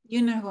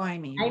 You know who I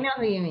mean. I know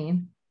who you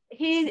mean.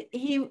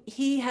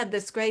 He had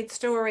this great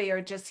story,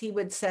 or just he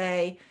would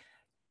say,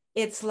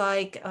 it's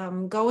like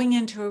going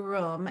into a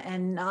room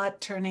and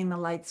not turning the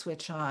light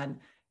switch on,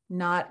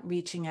 not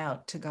reaching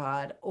out to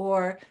God,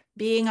 or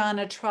being on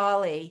a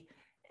trolley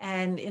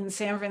and in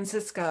San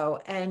Francisco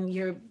and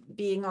you're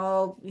being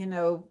all,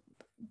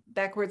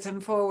 backwards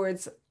and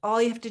forwards.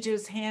 All you have to do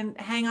is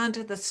hang on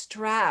to the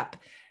strap,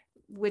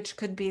 which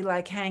could be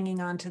like hanging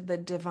on to the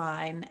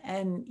divine,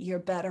 and you're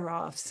better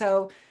off.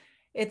 So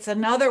it's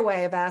another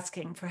way of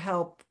asking for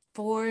help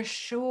for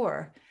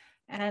sure.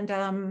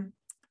 And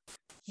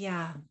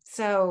yeah,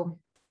 so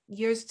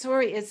your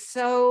story is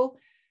so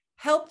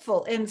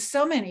helpful in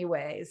so many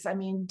ways. I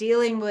mean,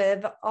 dealing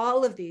with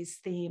all of these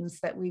themes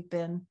that we've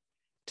been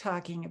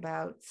talking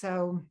about.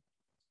 So,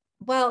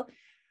 well,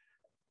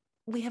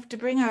 we have to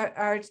bring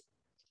our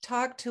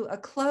talk to a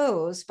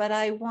close, but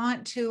I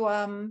want to,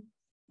 I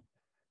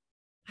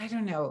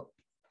don't know,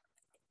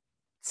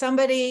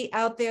 somebody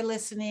out there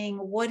listening,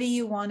 what do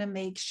you want to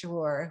make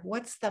sure?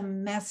 What's the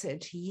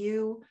message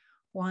you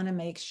want to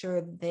make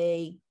sure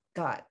they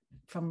got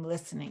from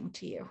listening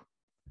to you?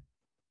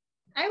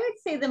 I would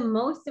say the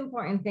most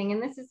important thing,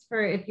 and this is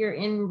for if you're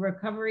in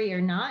recovery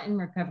or not in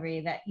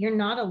recovery, that you're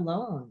not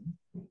alone.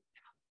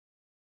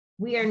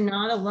 We are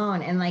not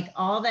alone. And like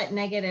all that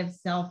negative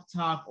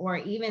self-talk, or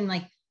even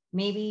like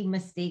maybe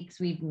mistakes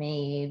we've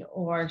made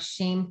or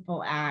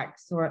shameful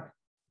acts, or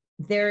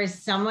there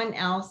is someone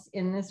else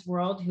in this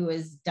world who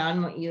has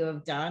done what you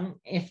have done,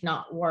 if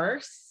not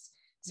worse.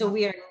 So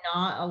we are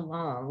not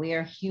alone. We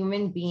are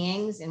human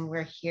beings, and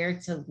we're here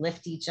to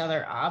lift each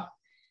other up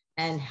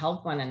and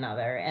help one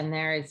another. And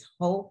there is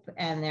hope,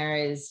 and there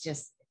is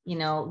just you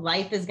know,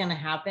 life is going to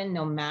happen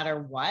no matter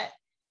what.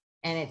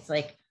 And it's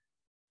like,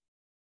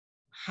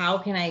 how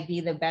can I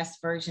be the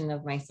best version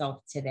of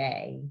myself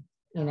today,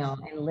 you know,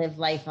 and live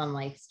life on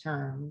life's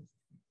terms?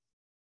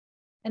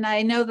 And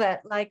I know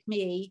that, like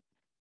me,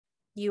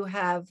 you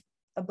have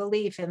a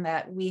belief in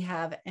that we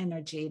have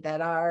energy,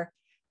 that our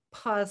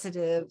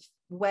positive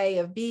way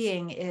of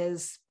being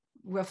is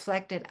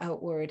reflected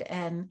outward.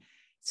 And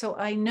so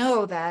I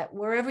know that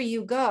wherever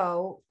you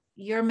go,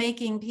 you're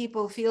making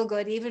people feel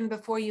good even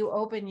before you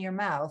open your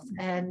mouth.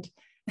 And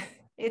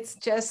it's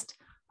just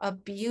a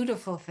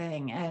beautiful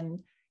thing. And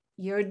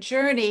your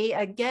journey,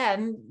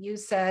 again, you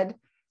said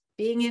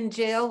being in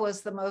jail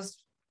was the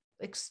most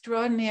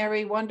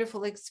extraordinary,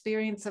 wonderful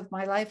experience of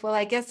my life. Well,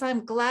 I guess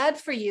I'm glad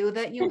for you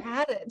that you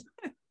had it.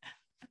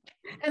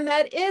 And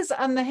that is,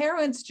 on the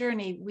heroine's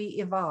journey, we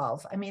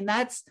evolve. I mean,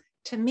 that's,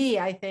 to me,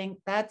 I think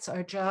that's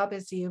our job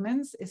as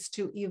humans, is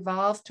to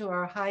evolve to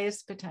our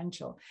highest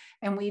potential.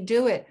 And we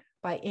do it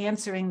by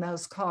answering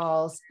those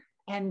calls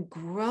and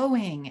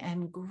growing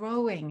and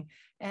growing.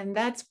 And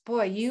that's,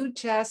 boy, you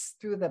just,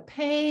 through the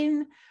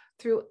pain,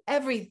 through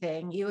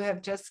everything, you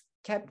have just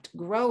kept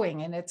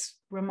growing, and it's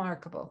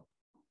remarkable.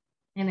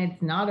 And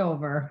it's not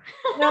over.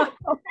 No,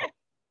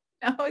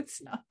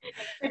 it's not.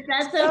 But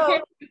that's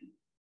okay.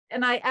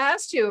 And I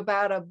asked you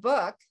about a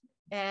book,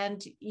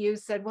 and you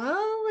said,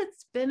 well,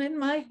 it's been in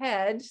my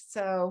head.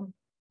 So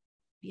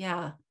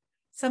yeah,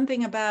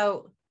 something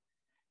about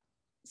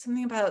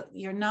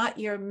you're not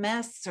your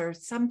mess or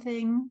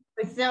something.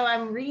 So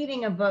I'm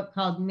reading a book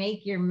called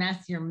Make Your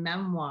Mess Your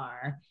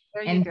Memoir.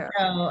 There you and go.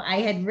 So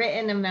I had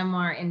written a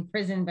memoir in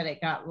prison, but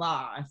it got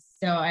lost.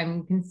 So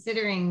I'm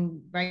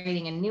considering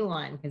writing a new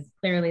one, because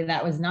clearly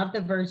that was not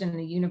the version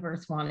the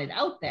universe wanted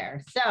out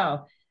there.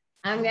 So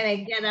I'm going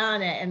to get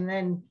on it. And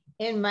then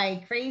in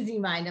my crazy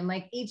mind, I'm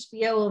like,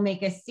 HBO will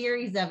make a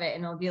series of it,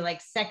 and it'll be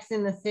like Sex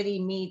in the City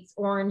meets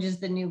Orange is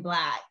the New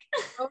Black.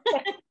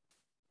 Okay.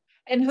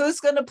 And who's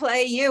going to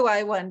play you,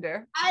 I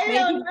wonder? I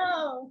don't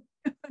know.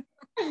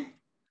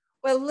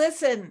 Well,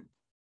 listen,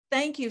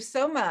 thank you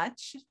so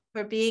much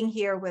for being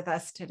here with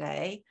us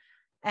today.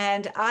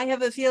 And I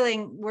have a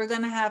feeling we're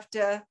going to have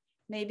to,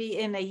 maybe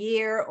in a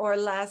year or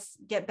less,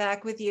 get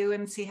back with you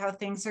and see how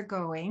things are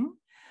going.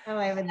 Oh,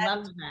 I would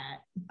love that.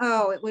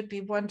 Oh, it would be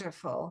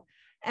wonderful.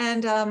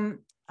 And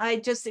I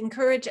just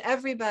encourage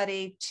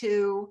everybody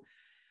to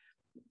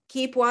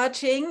keep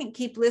watching,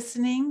 keep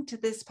listening to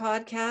this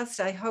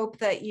podcast. I hope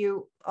that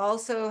you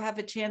also have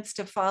a chance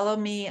to follow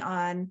me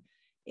on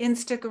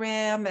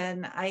Instagram,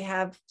 and I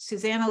have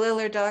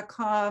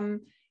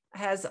SusannaLiller.com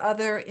has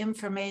other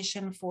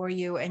information for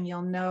you, and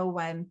you'll know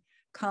when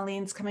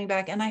Colleen's coming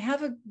back. And I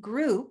have a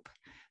group,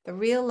 the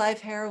Real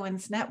Life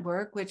Heroines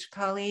Network, which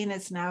Colleen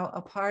is now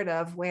a part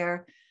of,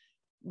 where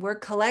we're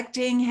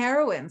collecting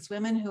heroines,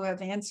 women who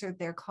have answered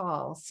their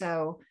call.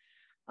 So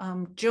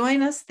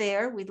join us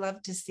there. We'd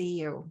love to see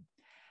you.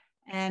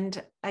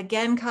 And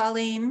again,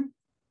 Colleen,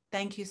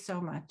 thank you so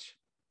much.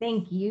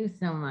 Thank you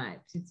so much.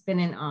 It's been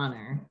an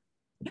honor.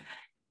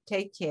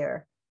 Take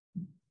care.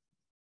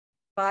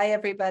 Bye,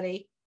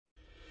 everybody.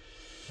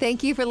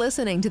 Thank you for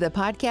listening to the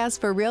podcast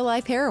for Real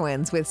Life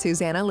Heroines with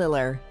Susanna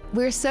Liller.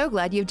 We're so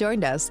glad you've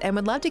joined us and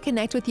would love to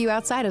connect with you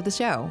outside of the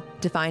show.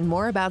 To find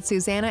more about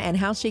Susanna and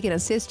how she can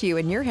assist you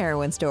in your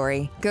heroine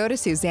story, go to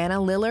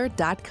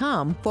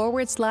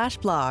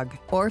SusannaLiller.com/blog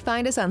or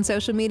find us on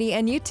social media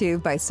and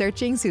YouTube by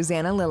searching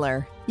Susanna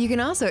Liller. You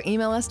can also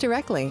email us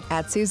directly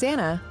at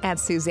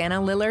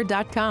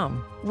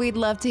Susanna@SusannaLiller.com. We'd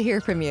love to hear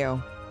from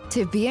you.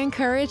 To be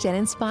encouraged and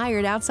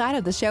inspired outside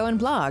of the show and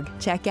blog,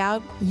 check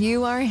out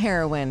You Are a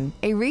Heroine,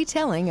 a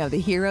retelling of the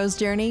hero's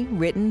journey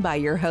written by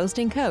your host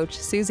and coach,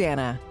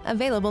 Susanna,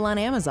 available on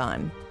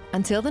Amazon.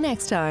 Until the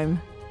next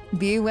time,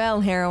 be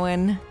well,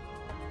 heroine.